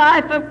live the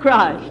life of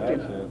Christ.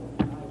 That's it.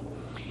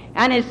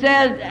 And it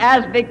says,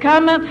 as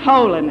becometh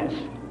holiness.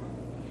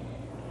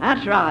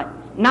 That's right.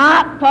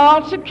 Not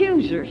false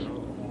accusers.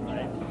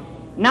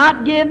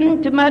 Not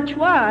given to much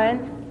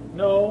wine.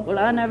 No. Well,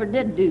 I never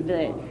did do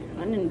that.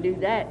 I didn't do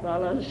that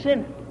while I was a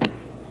sinner.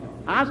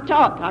 I was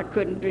taught I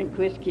couldn't drink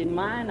whiskey and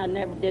wine. I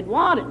never did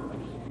want it.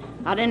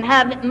 I didn't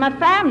have it in my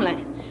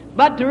family.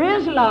 But there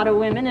is a lot of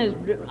women,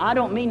 I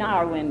don't mean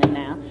our women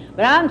now,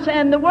 but I'm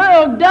saying the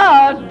world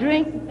does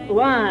drink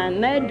wine.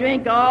 They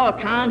drink all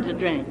kinds of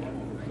drink.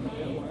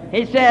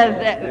 He says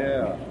that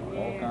Yeah,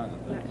 all kinds of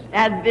things.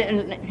 as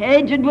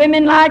aged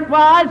women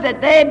likewise, that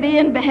they be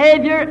in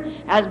behavior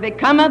as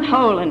becometh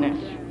holiness.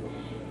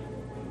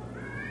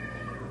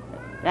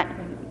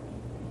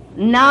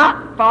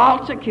 Not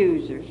false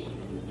accusers,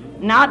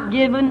 not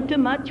given to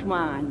much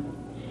wine,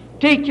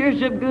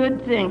 teachers of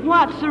good things.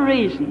 What's the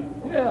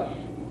reason? Yeah.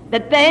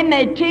 That they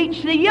may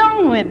teach the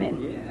young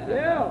women.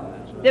 Yeah.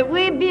 That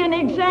we be an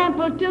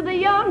example to the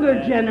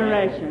younger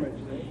generation.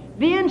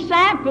 being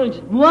samples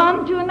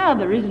one to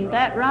another. Isn't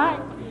that right?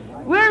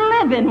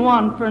 We're living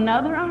one for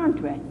another,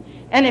 aren't we?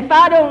 And if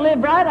I don't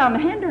live right, I'm a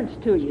hindrance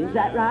to you. Is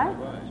that right?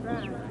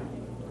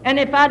 And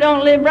if I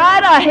don't live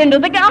right, I hinder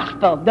the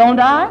gospel, don't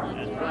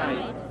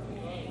I?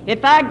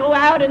 If I go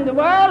out in the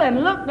world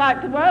and look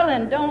like the world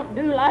and don't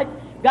do like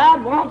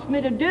God wants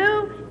me to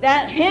do,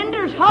 that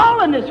hinders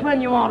holiness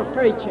when you want to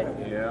preach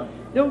it. Yeah.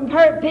 You've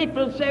heard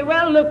people say,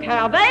 well, look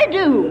how they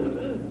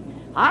do.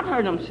 I've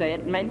heard them say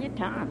it many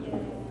times.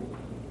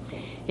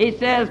 He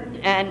says,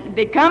 and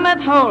becometh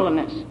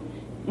holiness,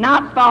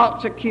 not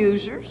false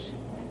accusers,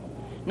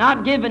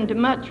 not given to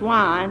much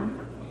wine,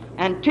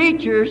 and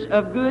teachers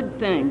of good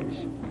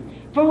things.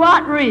 For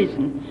what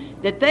reason?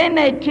 That they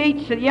may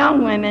teach the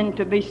young women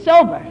to be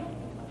sober.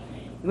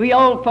 We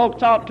old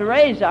folks ought to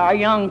raise our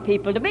young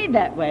people to be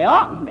that way,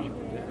 oughtn't we?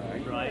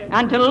 Right.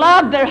 And to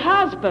love their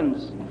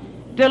husbands,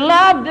 to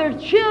love their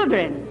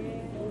children,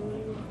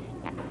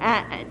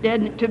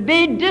 and to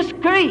be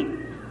discreet,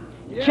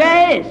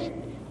 chaste,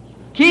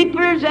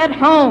 keepers at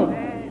home.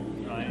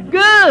 Right.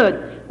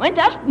 Good. Well,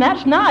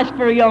 that's nice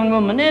for a young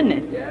woman, isn't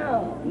it?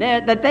 Yeah.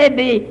 That they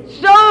be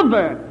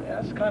sober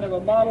That's kind of a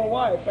model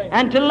wife, ain't it?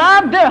 and to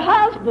love their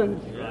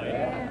husbands.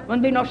 Right.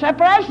 Wouldn't be no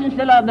separations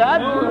to love their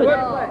No, husbands. it would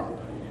there?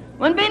 wouldn't.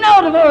 Wouldn't be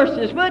no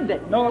divorces, would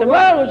there? No, it the wouldn't.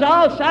 world was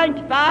all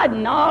sanctified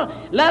and all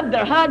loved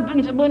their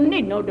husbands and wouldn't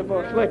need no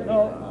divorce, would it?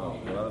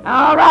 No.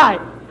 All right.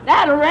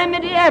 That'll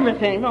remedy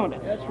everything, won't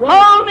it? That's right.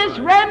 Wholeness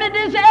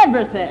remedies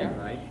everything.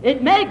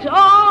 It makes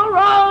all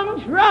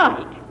wrongs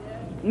right.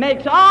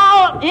 Makes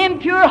all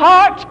impure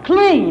hearts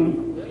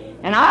clean.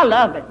 And I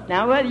love it.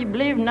 Now, whether you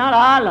believe it or not,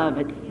 I love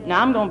it.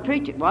 Now, I'm going to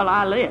preach it while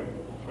I live.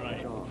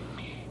 Right.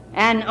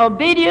 And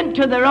obedient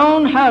to their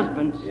own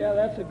husbands. Yeah,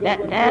 that's a good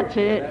one. That's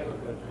it.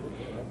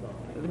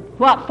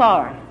 What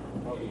for?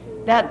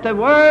 That the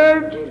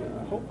word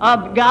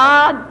of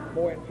God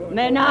More influence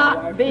may on my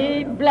not wife.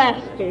 be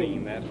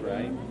blasphemed. That's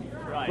right.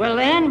 Right. Well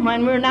then,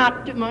 when we're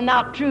not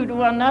true to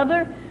one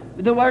another,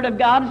 the word of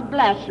God is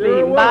blasphemed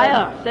Sure would. by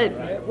us. Isn't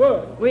it? It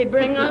would. We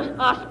bring a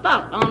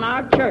spot on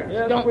our church,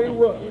 Yes, don't we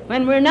would.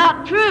 When we're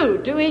not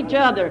true to each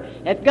other.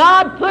 If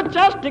God puts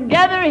us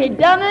together, He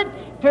done it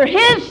for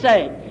His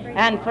sake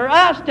and for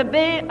us to be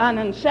an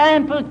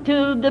ensample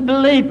to the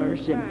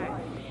believers.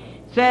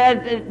 Says,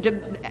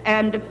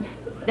 and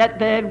that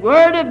the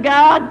word of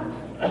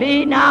God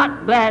be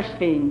not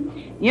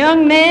blasphemed.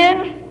 Young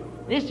men,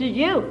 this is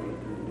you.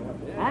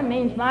 That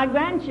means my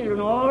grandchildren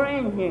all are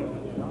in here.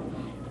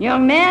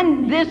 Young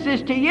men, this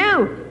is to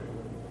you.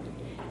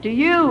 To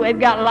you, we've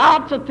got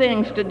lots of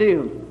things to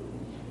do.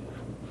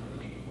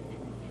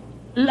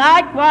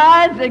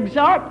 Likewise,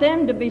 exhort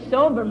them to be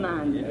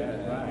sober-minded.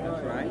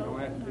 That's right.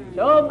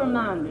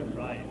 Sober-minded.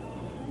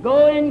 Right.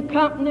 Go in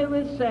company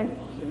with saints.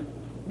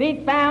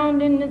 Be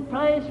found in the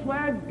place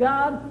where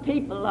God's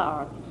people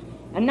are.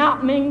 And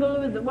not mingle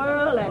with the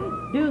world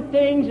and do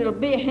things that'll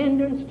be a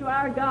hindrance to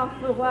our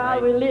gospel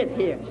while we live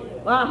here.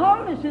 Well,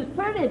 holiness is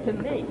pretty to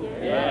me.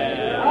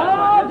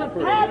 Oh,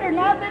 the pattern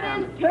of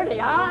it is pretty.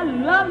 I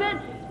love it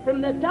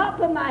from the top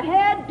of my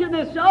head to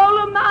the sole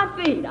of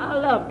my feet. I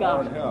love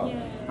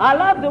gospel. I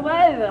love the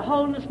way that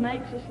holiness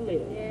makes us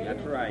live.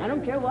 That's right. I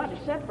don't care what it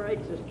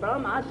separates us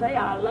from. I say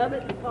I love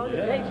it because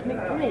it makes me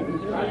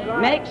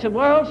clean. Makes the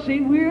world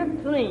see we're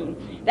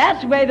clean.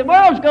 That's the way the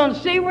world's going to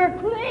see we're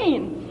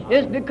clean,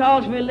 is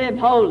because we live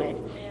holy.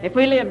 If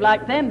we live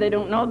like them, they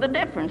don't know the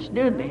difference,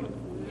 do they?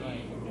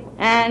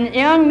 And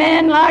young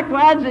men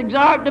likewise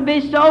exhort to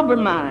be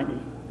sober-minded,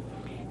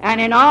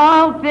 and in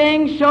all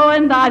things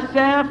showing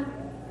thyself.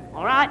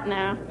 All right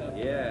now.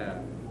 Yeah.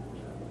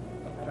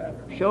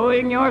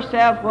 Showing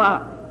yourself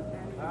what?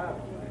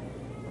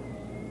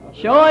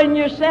 Showing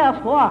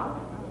yourself what?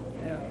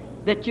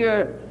 That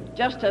you're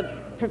just a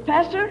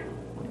professor?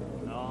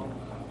 No.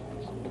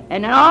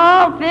 And in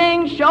all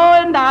things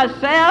showing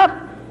thyself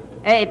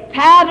a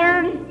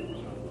pattern.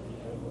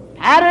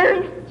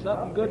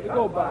 Something good to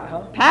go by,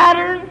 huh?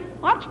 Pattern.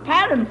 What's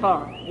pattern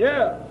for?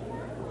 Yeah.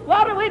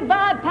 Why do we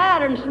buy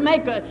patterns to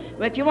make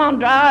if you want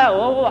to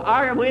draw,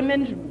 our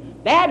women's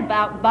bad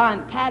about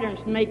buying patterns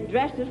to make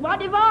dresses. What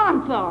do you buy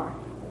them for?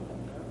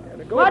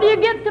 What do you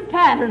get the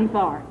pattern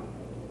for?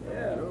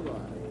 Yeah.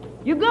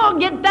 You go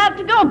get that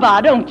to go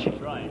by, don't you?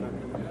 Right.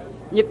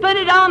 You put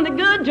it on the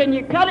goods and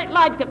you cut it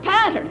like the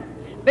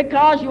pattern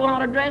because you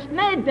want a dress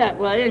made that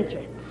way, ain't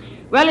you?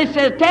 Well, it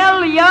says,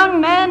 tell the young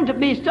man to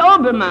be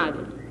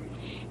sober-minded,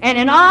 and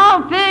in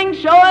all things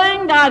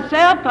showing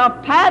thyself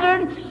a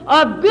pattern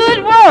of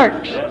good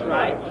works. That's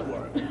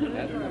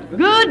right.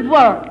 Good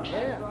works.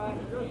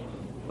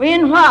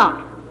 In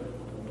what?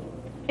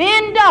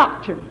 In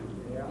doctrine.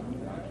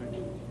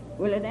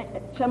 Well,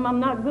 some of them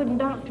not good in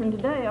doctrine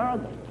today, are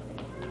they?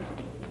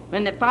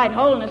 When they fight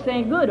holiness, they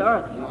ain't good,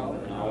 are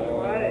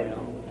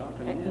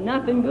they? Ain't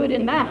nothing good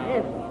in that,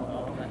 is there?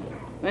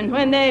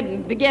 When they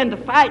begin to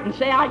fight and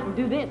say, I can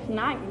do this and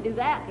I can do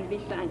that and be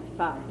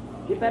sanctified,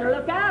 you better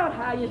look out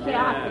how you say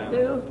I can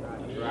do.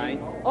 That's right.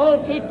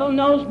 Old people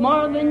knows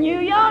more than you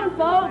young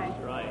folks.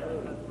 Right.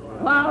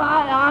 Well,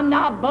 I'm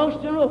not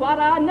boasting of what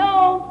I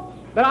know.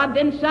 But I've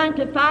been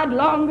sanctified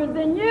longer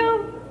than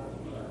you.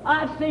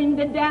 I've seen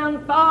the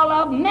downfall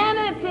of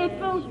many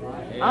people.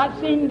 I've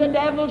seen the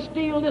devil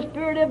steal the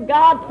Spirit of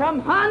God from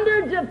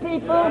hundreds of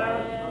people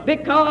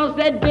because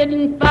they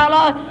didn't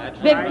follow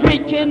the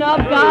preaching of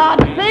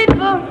God's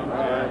people.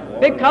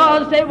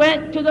 Because they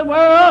went to the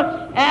world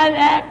and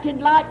acted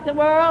like the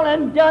world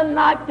and done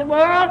like the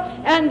world,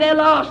 and they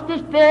lost the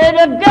Spirit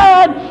of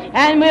God,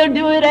 and we'll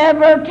do it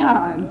every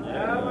time.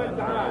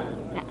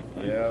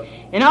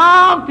 In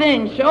all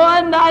things,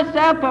 showing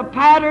thyself a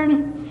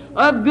pattern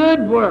of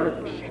good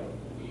works,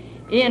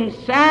 in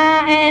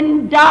sign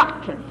and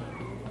doctrine,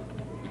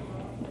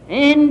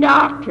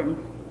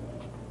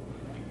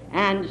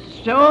 and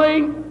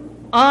showing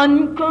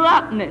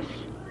uncorruptness.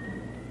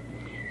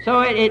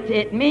 So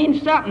it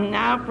means something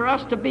now for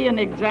us to be an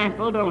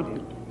example, don't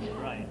it?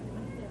 Right.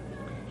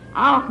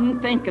 I often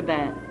think of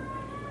that.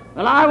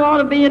 Well, I want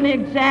to be an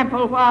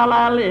example while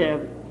I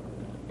live.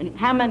 And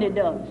how many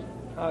does?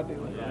 I do.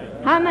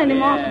 How many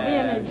wants to be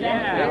an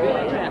example?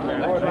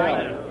 That's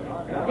right.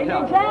 An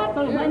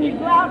example. When you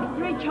go out to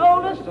preach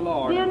holiness,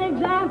 be an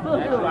example to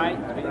That's them. right.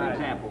 Be an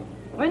example.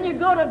 When you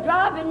go to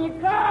drive in your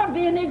car,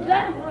 be an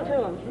example to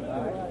them.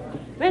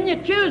 When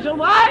you choose a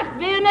wife,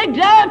 be an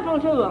example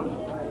to them.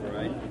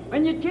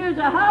 When you choose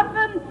a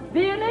husband,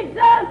 be an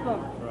example.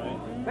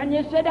 When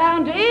you sit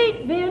down to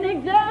eat, be an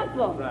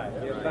example.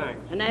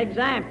 An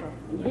example.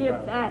 Give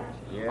thanks.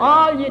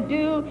 All you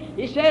do,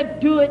 he said,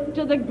 do it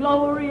to the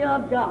glory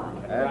of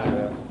God. That's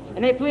it.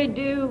 And if we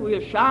do,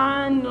 we'll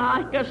shine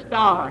like a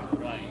star.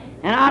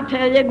 And I'll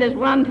tell you, there's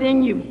one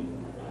thing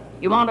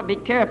you want to be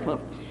careful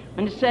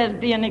when it says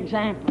be an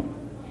example.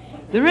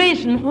 The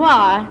reason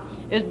why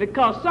is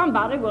because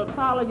somebody will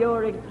follow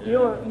your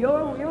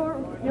example.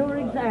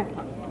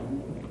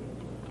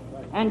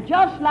 And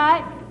just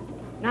like,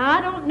 now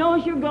I don't know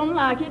if you're going to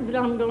like it, but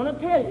I'm going to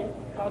tell you,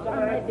 because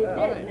I may be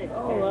dead next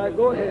All right,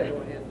 go ahead.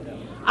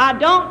 I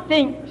don't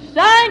think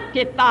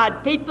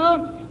sanctified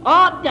people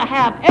ought to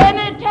have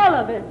any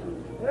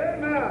television.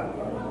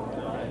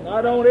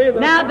 I don't either.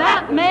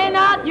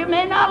 Now you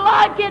may not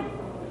like it,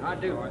 I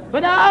do.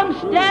 but I'm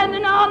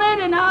standing on it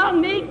and I'll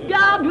meet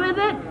God with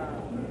it.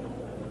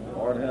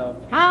 Lord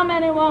help. How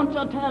many wants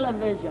a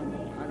television?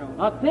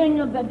 A thing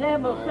of the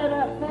devil set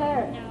up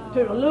there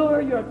to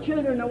lure your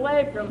children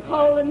away from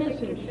holiness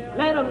and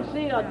let them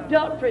see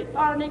adultery,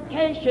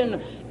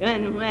 fornication,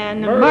 and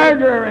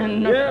murder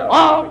and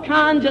all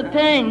kinds of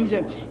things.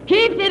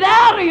 Keep it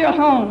out of your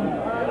home.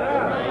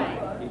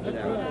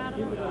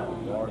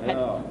 Lord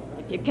help.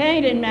 If you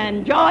can't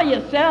enjoy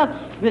yourself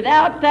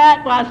without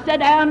that, why sit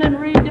down and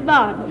read the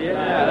Bible.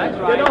 Yeah, that's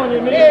right. Get on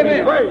your knees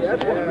and pray.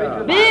 That's what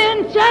it Be an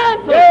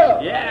example.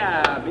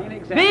 Yeah, be an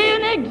example. Be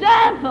an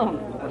example.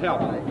 Lord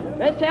help.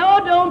 They say, oh,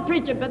 don't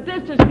preach it, but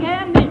this is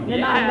candy,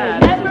 and I Yeah,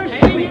 may never this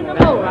is see candy. you no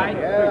That's more. right.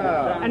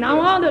 Yeah. And I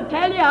want to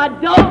tell you, I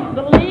don't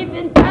believe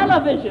in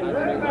television.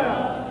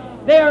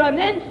 They're an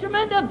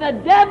instrument of the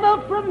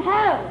devil from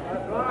hell.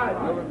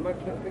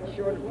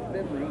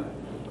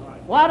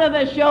 What do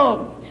they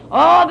show?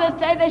 Oh, they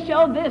say they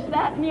show this,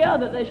 that, and the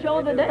other. They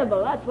show the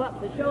devil. That's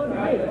what they show to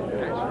me.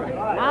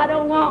 I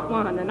don't want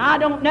one, and I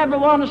don't never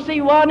want to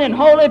see one in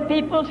holy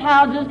people's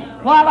houses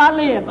while I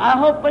live. I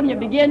hope when you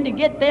begin to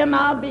get them,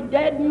 I'll be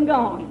dead and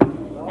gone.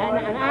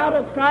 And out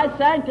of Christ's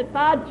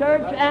sanctified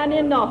church and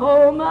in the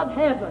home of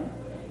heaven.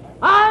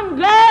 I'm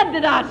glad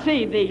that I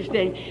see these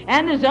things.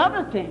 And there's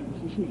other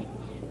things.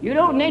 You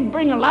don't need to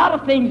bring a lot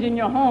of things in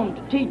your home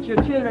to teach your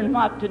children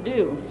what to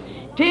do.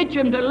 Teach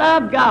them to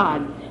love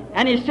God.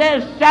 And he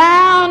says,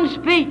 sound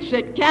speech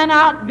that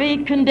cannot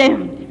be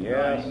condemned.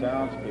 Yeah,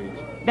 sound speech.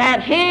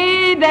 That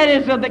he that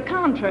is of the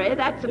contrary,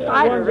 that's the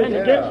fighter, one's isn't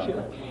it? against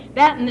you.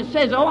 That and it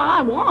says, oh,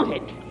 I want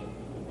it.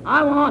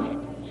 I want it.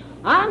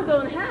 I'm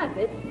going to have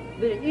it.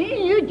 But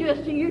you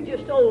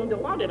just old to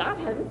want it. I've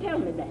had him tell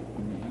me that.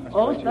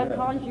 Oh, it's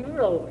because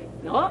you're old.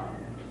 No,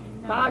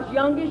 because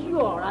young as you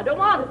are. I don't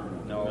want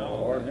it. No,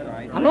 Lord help.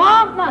 I don't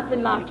want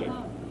nothing like it.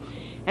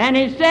 And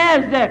he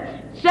says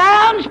that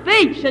sound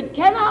speech that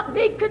cannot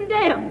be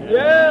condemned.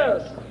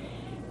 Yes.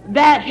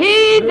 That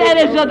he that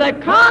is of the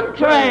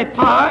contrary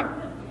part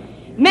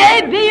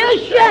may be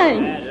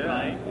ashamed. That's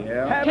right.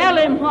 Yeah. Tell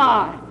him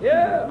why.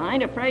 Yeah. I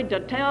ain't afraid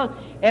to tell.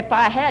 If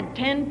I had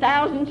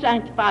 10,000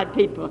 sanctified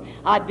people,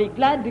 I'd be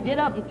glad to get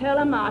up and tell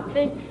them I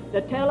think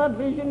the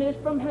television is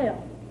from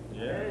hell.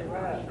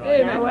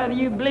 Now, whether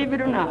you believe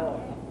it or not.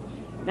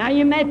 Now,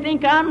 you may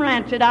think I'm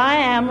rancid. I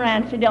am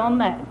rancid on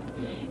that.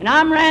 And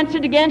I'm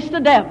rancid against the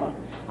devil.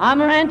 I'm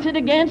rancid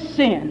against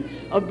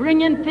sin, of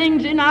bringing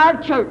things in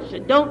our church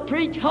that don't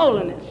preach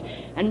holiness,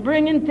 and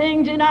bringing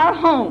things in our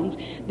homes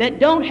that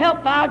don't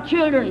help our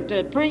children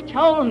to preach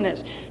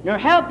holiness, nor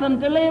help them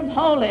to live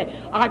holy.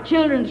 Our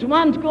children's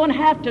one's going to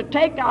have to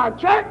take our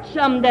church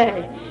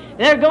someday.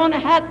 They're going to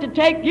have to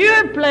take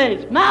your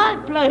place,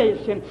 my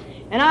place.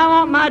 And I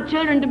want my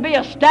children to be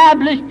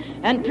established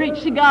and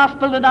preach the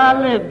gospel that I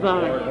live Lord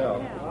by.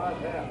 help.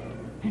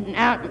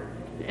 Now,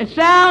 a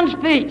sound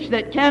speech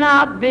that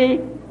cannot be,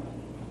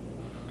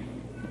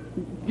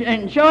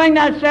 and showing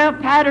thyself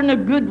pattern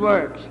of good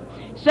works,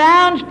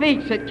 sound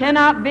speaks that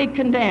cannot be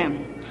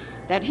condemned,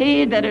 that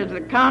he that is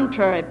the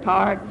contrary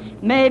part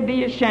may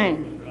be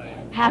ashamed,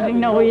 having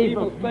no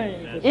evil.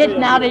 It's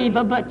not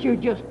evil, but you're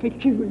just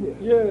peculiar.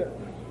 Yeah.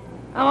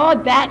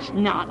 Oh, that's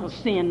not a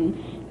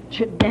sin,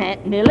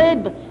 Millie,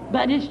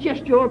 but it's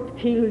just your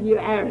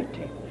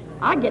peculiarity.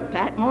 I get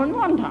that more than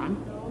one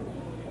time.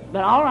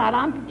 But all right,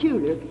 I'm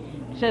peculiar.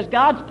 It says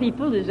God's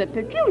people is a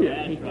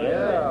peculiar people.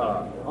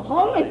 Yeah. A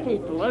holy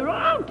people, a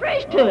royal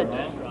priesthood.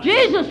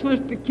 Jesus was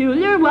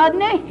peculiar,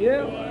 wasn't he?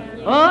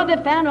 Yeah. Oh,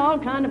 they found all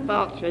kind of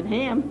faults with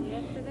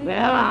him.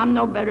 Well, I'm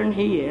no better than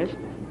he is.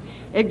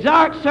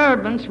 Exhort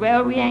servants,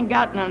 well, we ain't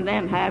got none of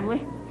them, have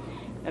we?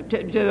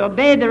 To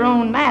obey their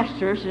own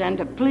masters and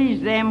to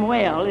please them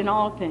well in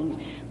all things.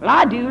 Well,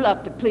 I do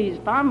love to please.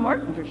 If I'm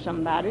working for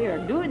somebody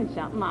or doing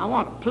something, I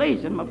want to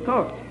please them, of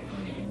course.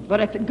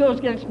 But if it goes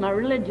against my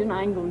religion,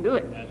 I ain't going to do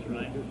it. That's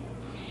right.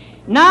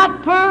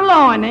 Not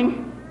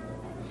purloining,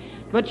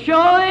 but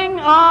showing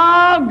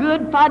all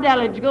good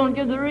fidelity. It's going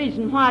to give the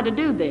reason why to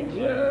do this.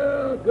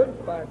 Yeah, good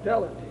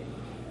fidelity.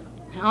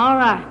 All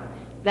right.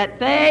 That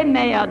they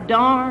may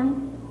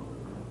adorn.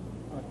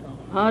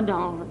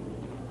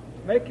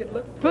 Make it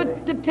look Put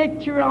pretty. the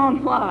picture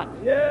on what?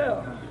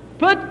 Yeah.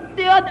 Put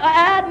the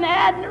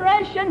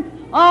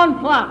admiration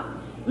on what?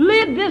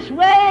 Live this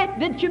way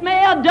that you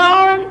may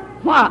adorn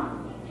what?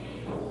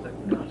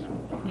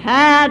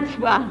 That's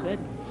what.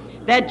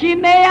 That you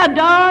may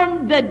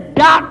adorn the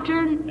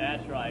doctrine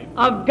That's right.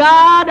 of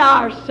God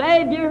our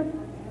Savior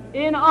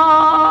in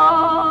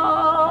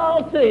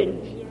all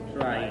things. That's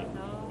right.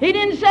 He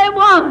didn't say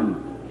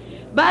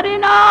one, but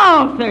in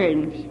all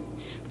things.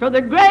 For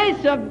the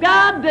grace of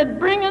God that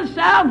bringeth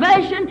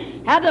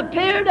salvation hath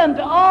appeared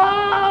unto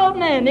all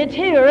men. It's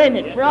here, isn't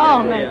it, for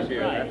all men.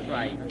 That's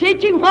right.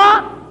 Teaching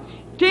what?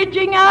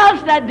 Teaching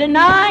us that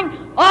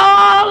denying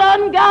all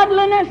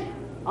ungodliness,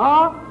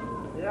 all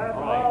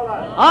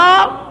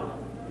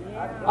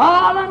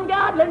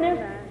ungodliness.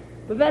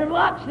 We better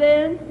watch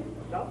then.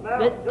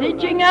 That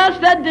teaching us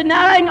that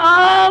denying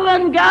all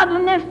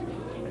ungodliness,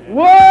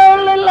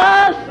 worldly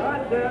lust,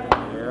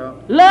 Yeah.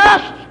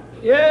 lust.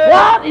 Yeah.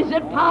 What? Is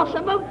it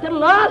possible to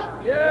lust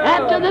Yeah.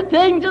 after the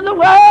things of the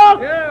world?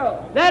 Yeah.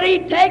 That he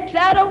takes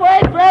that away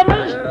from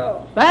us? Yeah.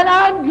 But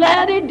I'm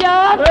glad he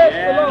does. Bless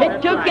the Lord. He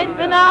took it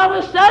when I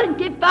was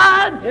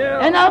sanctified, Yeah.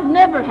 and I've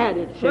never had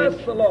it Bless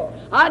since. the Lord.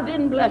 I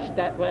didn't bless it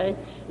that way.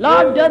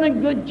 Lord Yeah. done a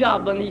good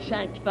job when he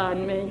sanctified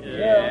me.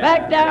 Yeah.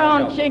 Back there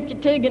on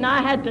Chincoteague,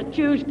 I had to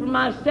choose for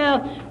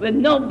myself with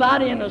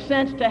nobody in a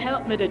sense to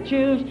help me to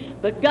choose.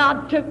 But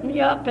God took me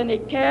up and he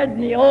carried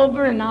me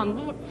over, and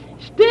I'm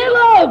still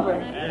over.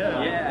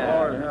 Yeah.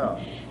 Lord help.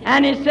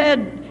 And he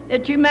said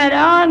that you may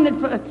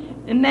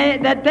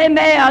that they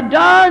may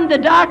adorn the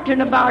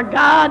doctrine of our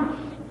God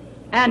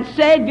and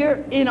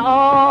Savior in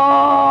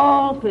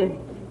all things.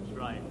 That's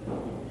right.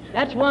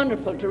 That's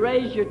wonderful, to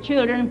raise your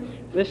children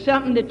with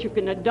something that you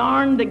can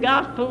adorn the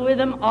gospel with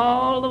them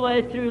all the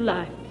way through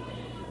life.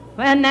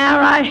 Well, now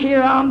right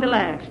here on the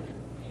last,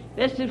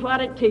 this is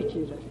what it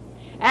teaches us.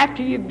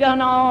 After you've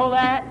done all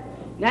that,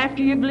 and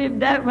after you've lived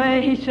that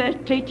way, he says,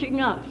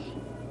 teaching us.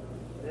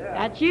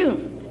 That's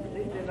you.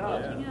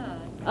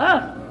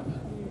 Us.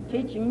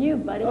 Teaching you,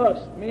 buddy. Us,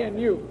 me and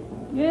you.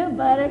 You,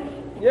 buddy.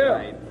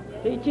 Yeah.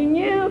 Teaching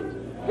you.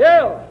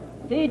 Yeah.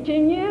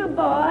 Teaching you,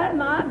 boy.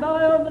 My boy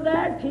over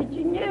there,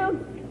 teaching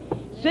you.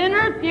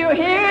 Sinner, if you're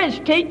here, is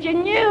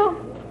teaching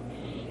you.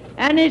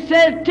 And he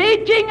says,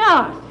 teaching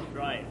us That's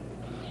right.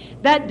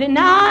 that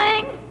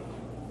denying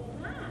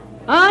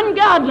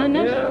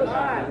ungodliness,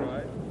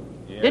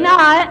 Yes.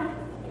 deny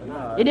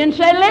it. He didn't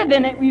say live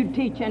in it. You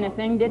teach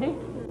anything, did he?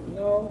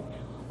 No.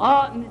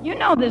 You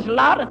know, there's a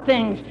lot of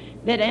things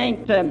that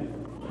ain't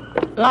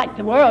like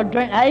the world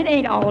drink. It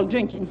ain't all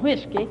drinking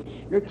whiskey.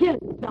 You're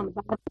killing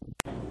somebody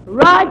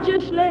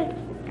righteously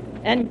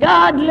and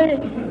godly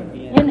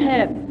in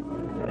heaven.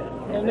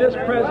 In this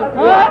present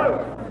Huh?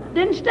 world.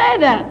 Didn't say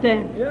that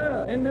then.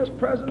 Yeah, in this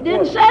present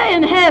Didn't world. say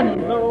in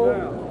heaven.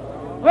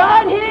 No.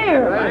 Right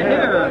here. Right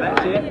here.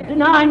 That's it.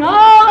 Denying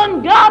all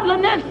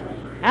ungodliness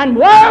and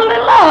worldly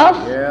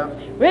lust, Yeah.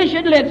 we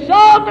should live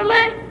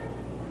soberly,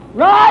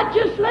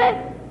 righteously,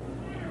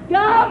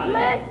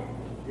 godly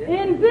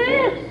in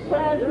this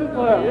present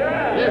world.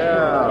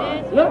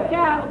 Yeah. Look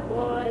out,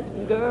 boys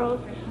and girls.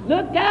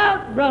 Look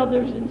out,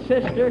 brothers and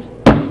sisters.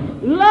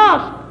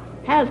 Lust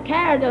has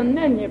carried a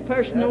many a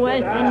person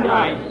away from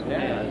God.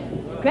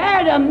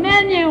 Carried a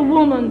many a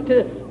woman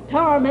to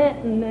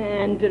torment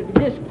and to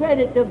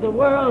discredit of the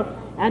world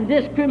and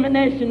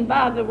discrimination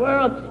by the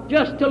world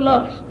just to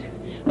lust.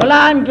 Well,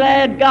 I'm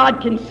glad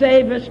God can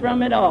save us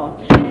from it all.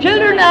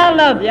 Children, I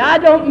love you. I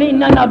don't mean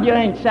none of you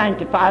ain't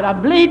sanctified. I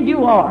believe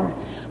you are.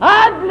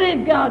 I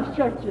believe God's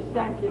church is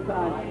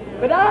sanctified.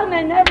 But I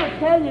may never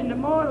tell you no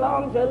more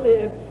long as I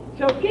live.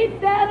 So keep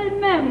that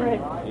in memory,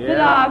 that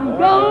Yeah. I'm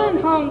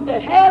going home to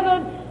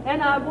heaven,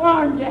 and I've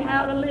warned you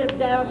how to live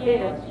down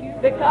here.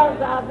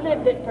 Because I've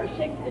lived it for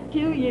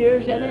 62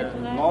 years, and it's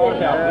Lord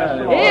help us,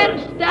 Lord. it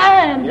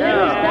stands.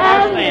 Yeah. It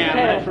stands. Stand,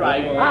 that's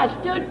right.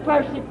 I stood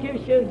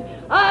persecutions.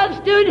 I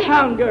stood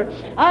hunger.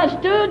 I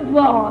stood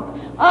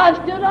want. I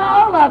stood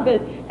all of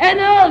it.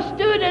 And I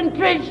stood and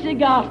preached the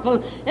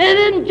gospel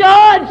and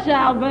enjoyed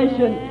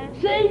salvation.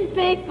 Seen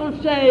people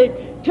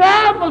saved.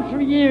 Traveled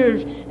for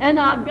years. And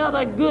I've got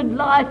a good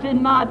life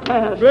in my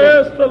past.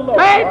 Bless the Lord.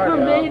 Pray for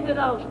me that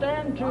I'll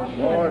stand true.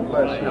 Lord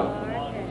bless you.